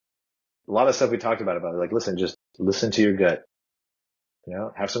a lot of stuff we talked about it. Listen, just listen to your gut,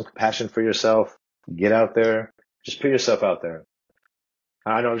 have some compassion for yourself, get out there, just put yourself out there.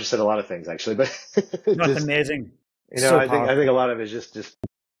 I know I've just said a lot of things actually, but that's amazing. So I think a lot of it is just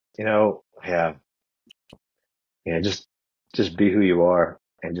just be who you are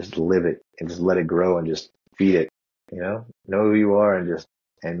and just live it and just let it grow and just feed it, know who you are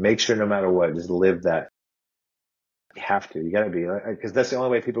and make sure no matter what, just live that. You have to, you gotta be, because that's the only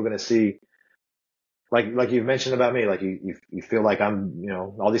way people are going to see, like you've mentioned about me, you feel like I'm,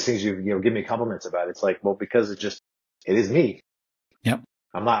 all these things you give me compliments about. It's because it is me. Yep.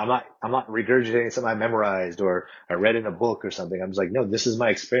 I'm not regurgitating something I memorized or I read in a book or something. I'm just like, no, this is my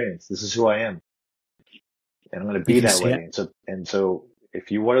experience. This is who I am. And I'm going to be that way. And so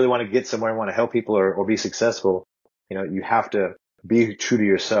if you really want to get somewhere and want to help people or be successful, you have to be true to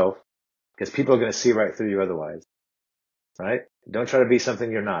yourself because people are going to see right through you otherwise. Right? Don't try to be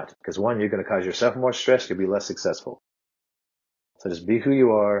something you're not, because one, you're going to cause yourself more stress. You'll be less successful. So just be who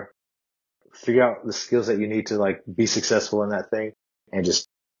you are, figure out the skills that you need to be successful in that thing, and just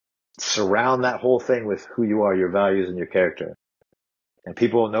surround that whole thing with who you are, your values and your character. And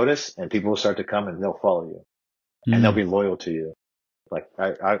people will notice and people will start to come and they'll follow you and they'll be loyal to you.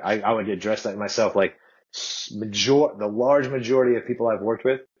 I would address that myself. The large majority of people I've worked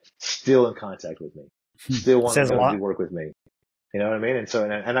with still in contact with me, still want to do work with me. You know what I mean? And so,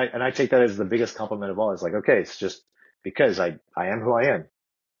 and I take that as the biggest compliment of all. It's okay, it's just because I am who I am.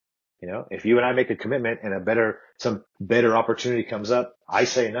 If you and I make a commitment and some better opportunity comes up, I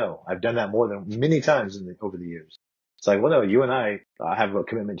say no. I've done that more than many times over the years. It's well, no, you and I have a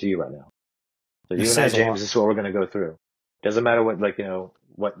commitment to you right now. So you and I, James, this is what we're going to go through. Doesn't matter what,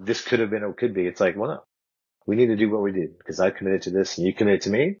 what this could have been or could be. It's well, no, we need to do what we did because I committed to this and you committed to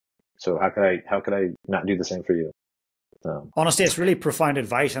me. So how could I not do the same for you? So honestly, it's really profound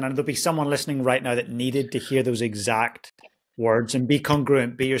advice. And there'll be someone listening right now that needed to hear those exact words, and be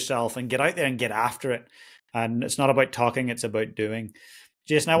congruent, be yourself, and get out there and get after it. And it's not about talking, it's about doing.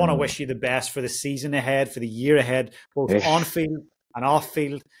 Jason, I want to wish you the best for the season ahead, for the year ahead, both on field and off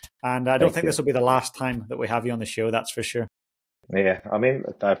field. And I don't think this will be the last time that we have you on the show, that's for sure. Yeah, I mean,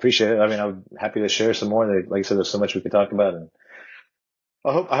 I appreciate it. I mean, I'm happy to share some more. Like I said, there's so much we could talk about, and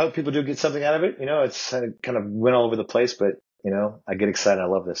I hope people do get something out of it. You know, it's kind of went all over the place, but you know, I get excited. I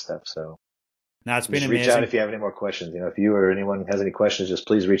love this stuff. So now it's been just amazing. Reach out if you have any more questions. You know, if you or anyone has any questions, just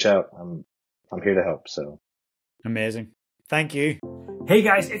please reach out. I'm here to help. So amazing. Thank you. Hey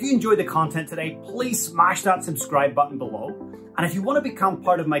guys, if you enjoyed the content today, please smash that subscribe button below. And if you want to become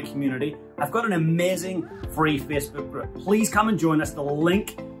part of my community, I've got an amazing free Facebook group. Please come and join us. The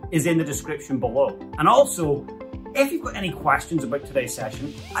link is in the description below. And also, if you've got any questions about today's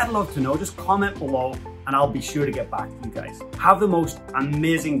session, I'd love to know. Just comment below and I'll be sure to get back to you guys. Have the most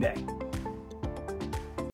amazing day.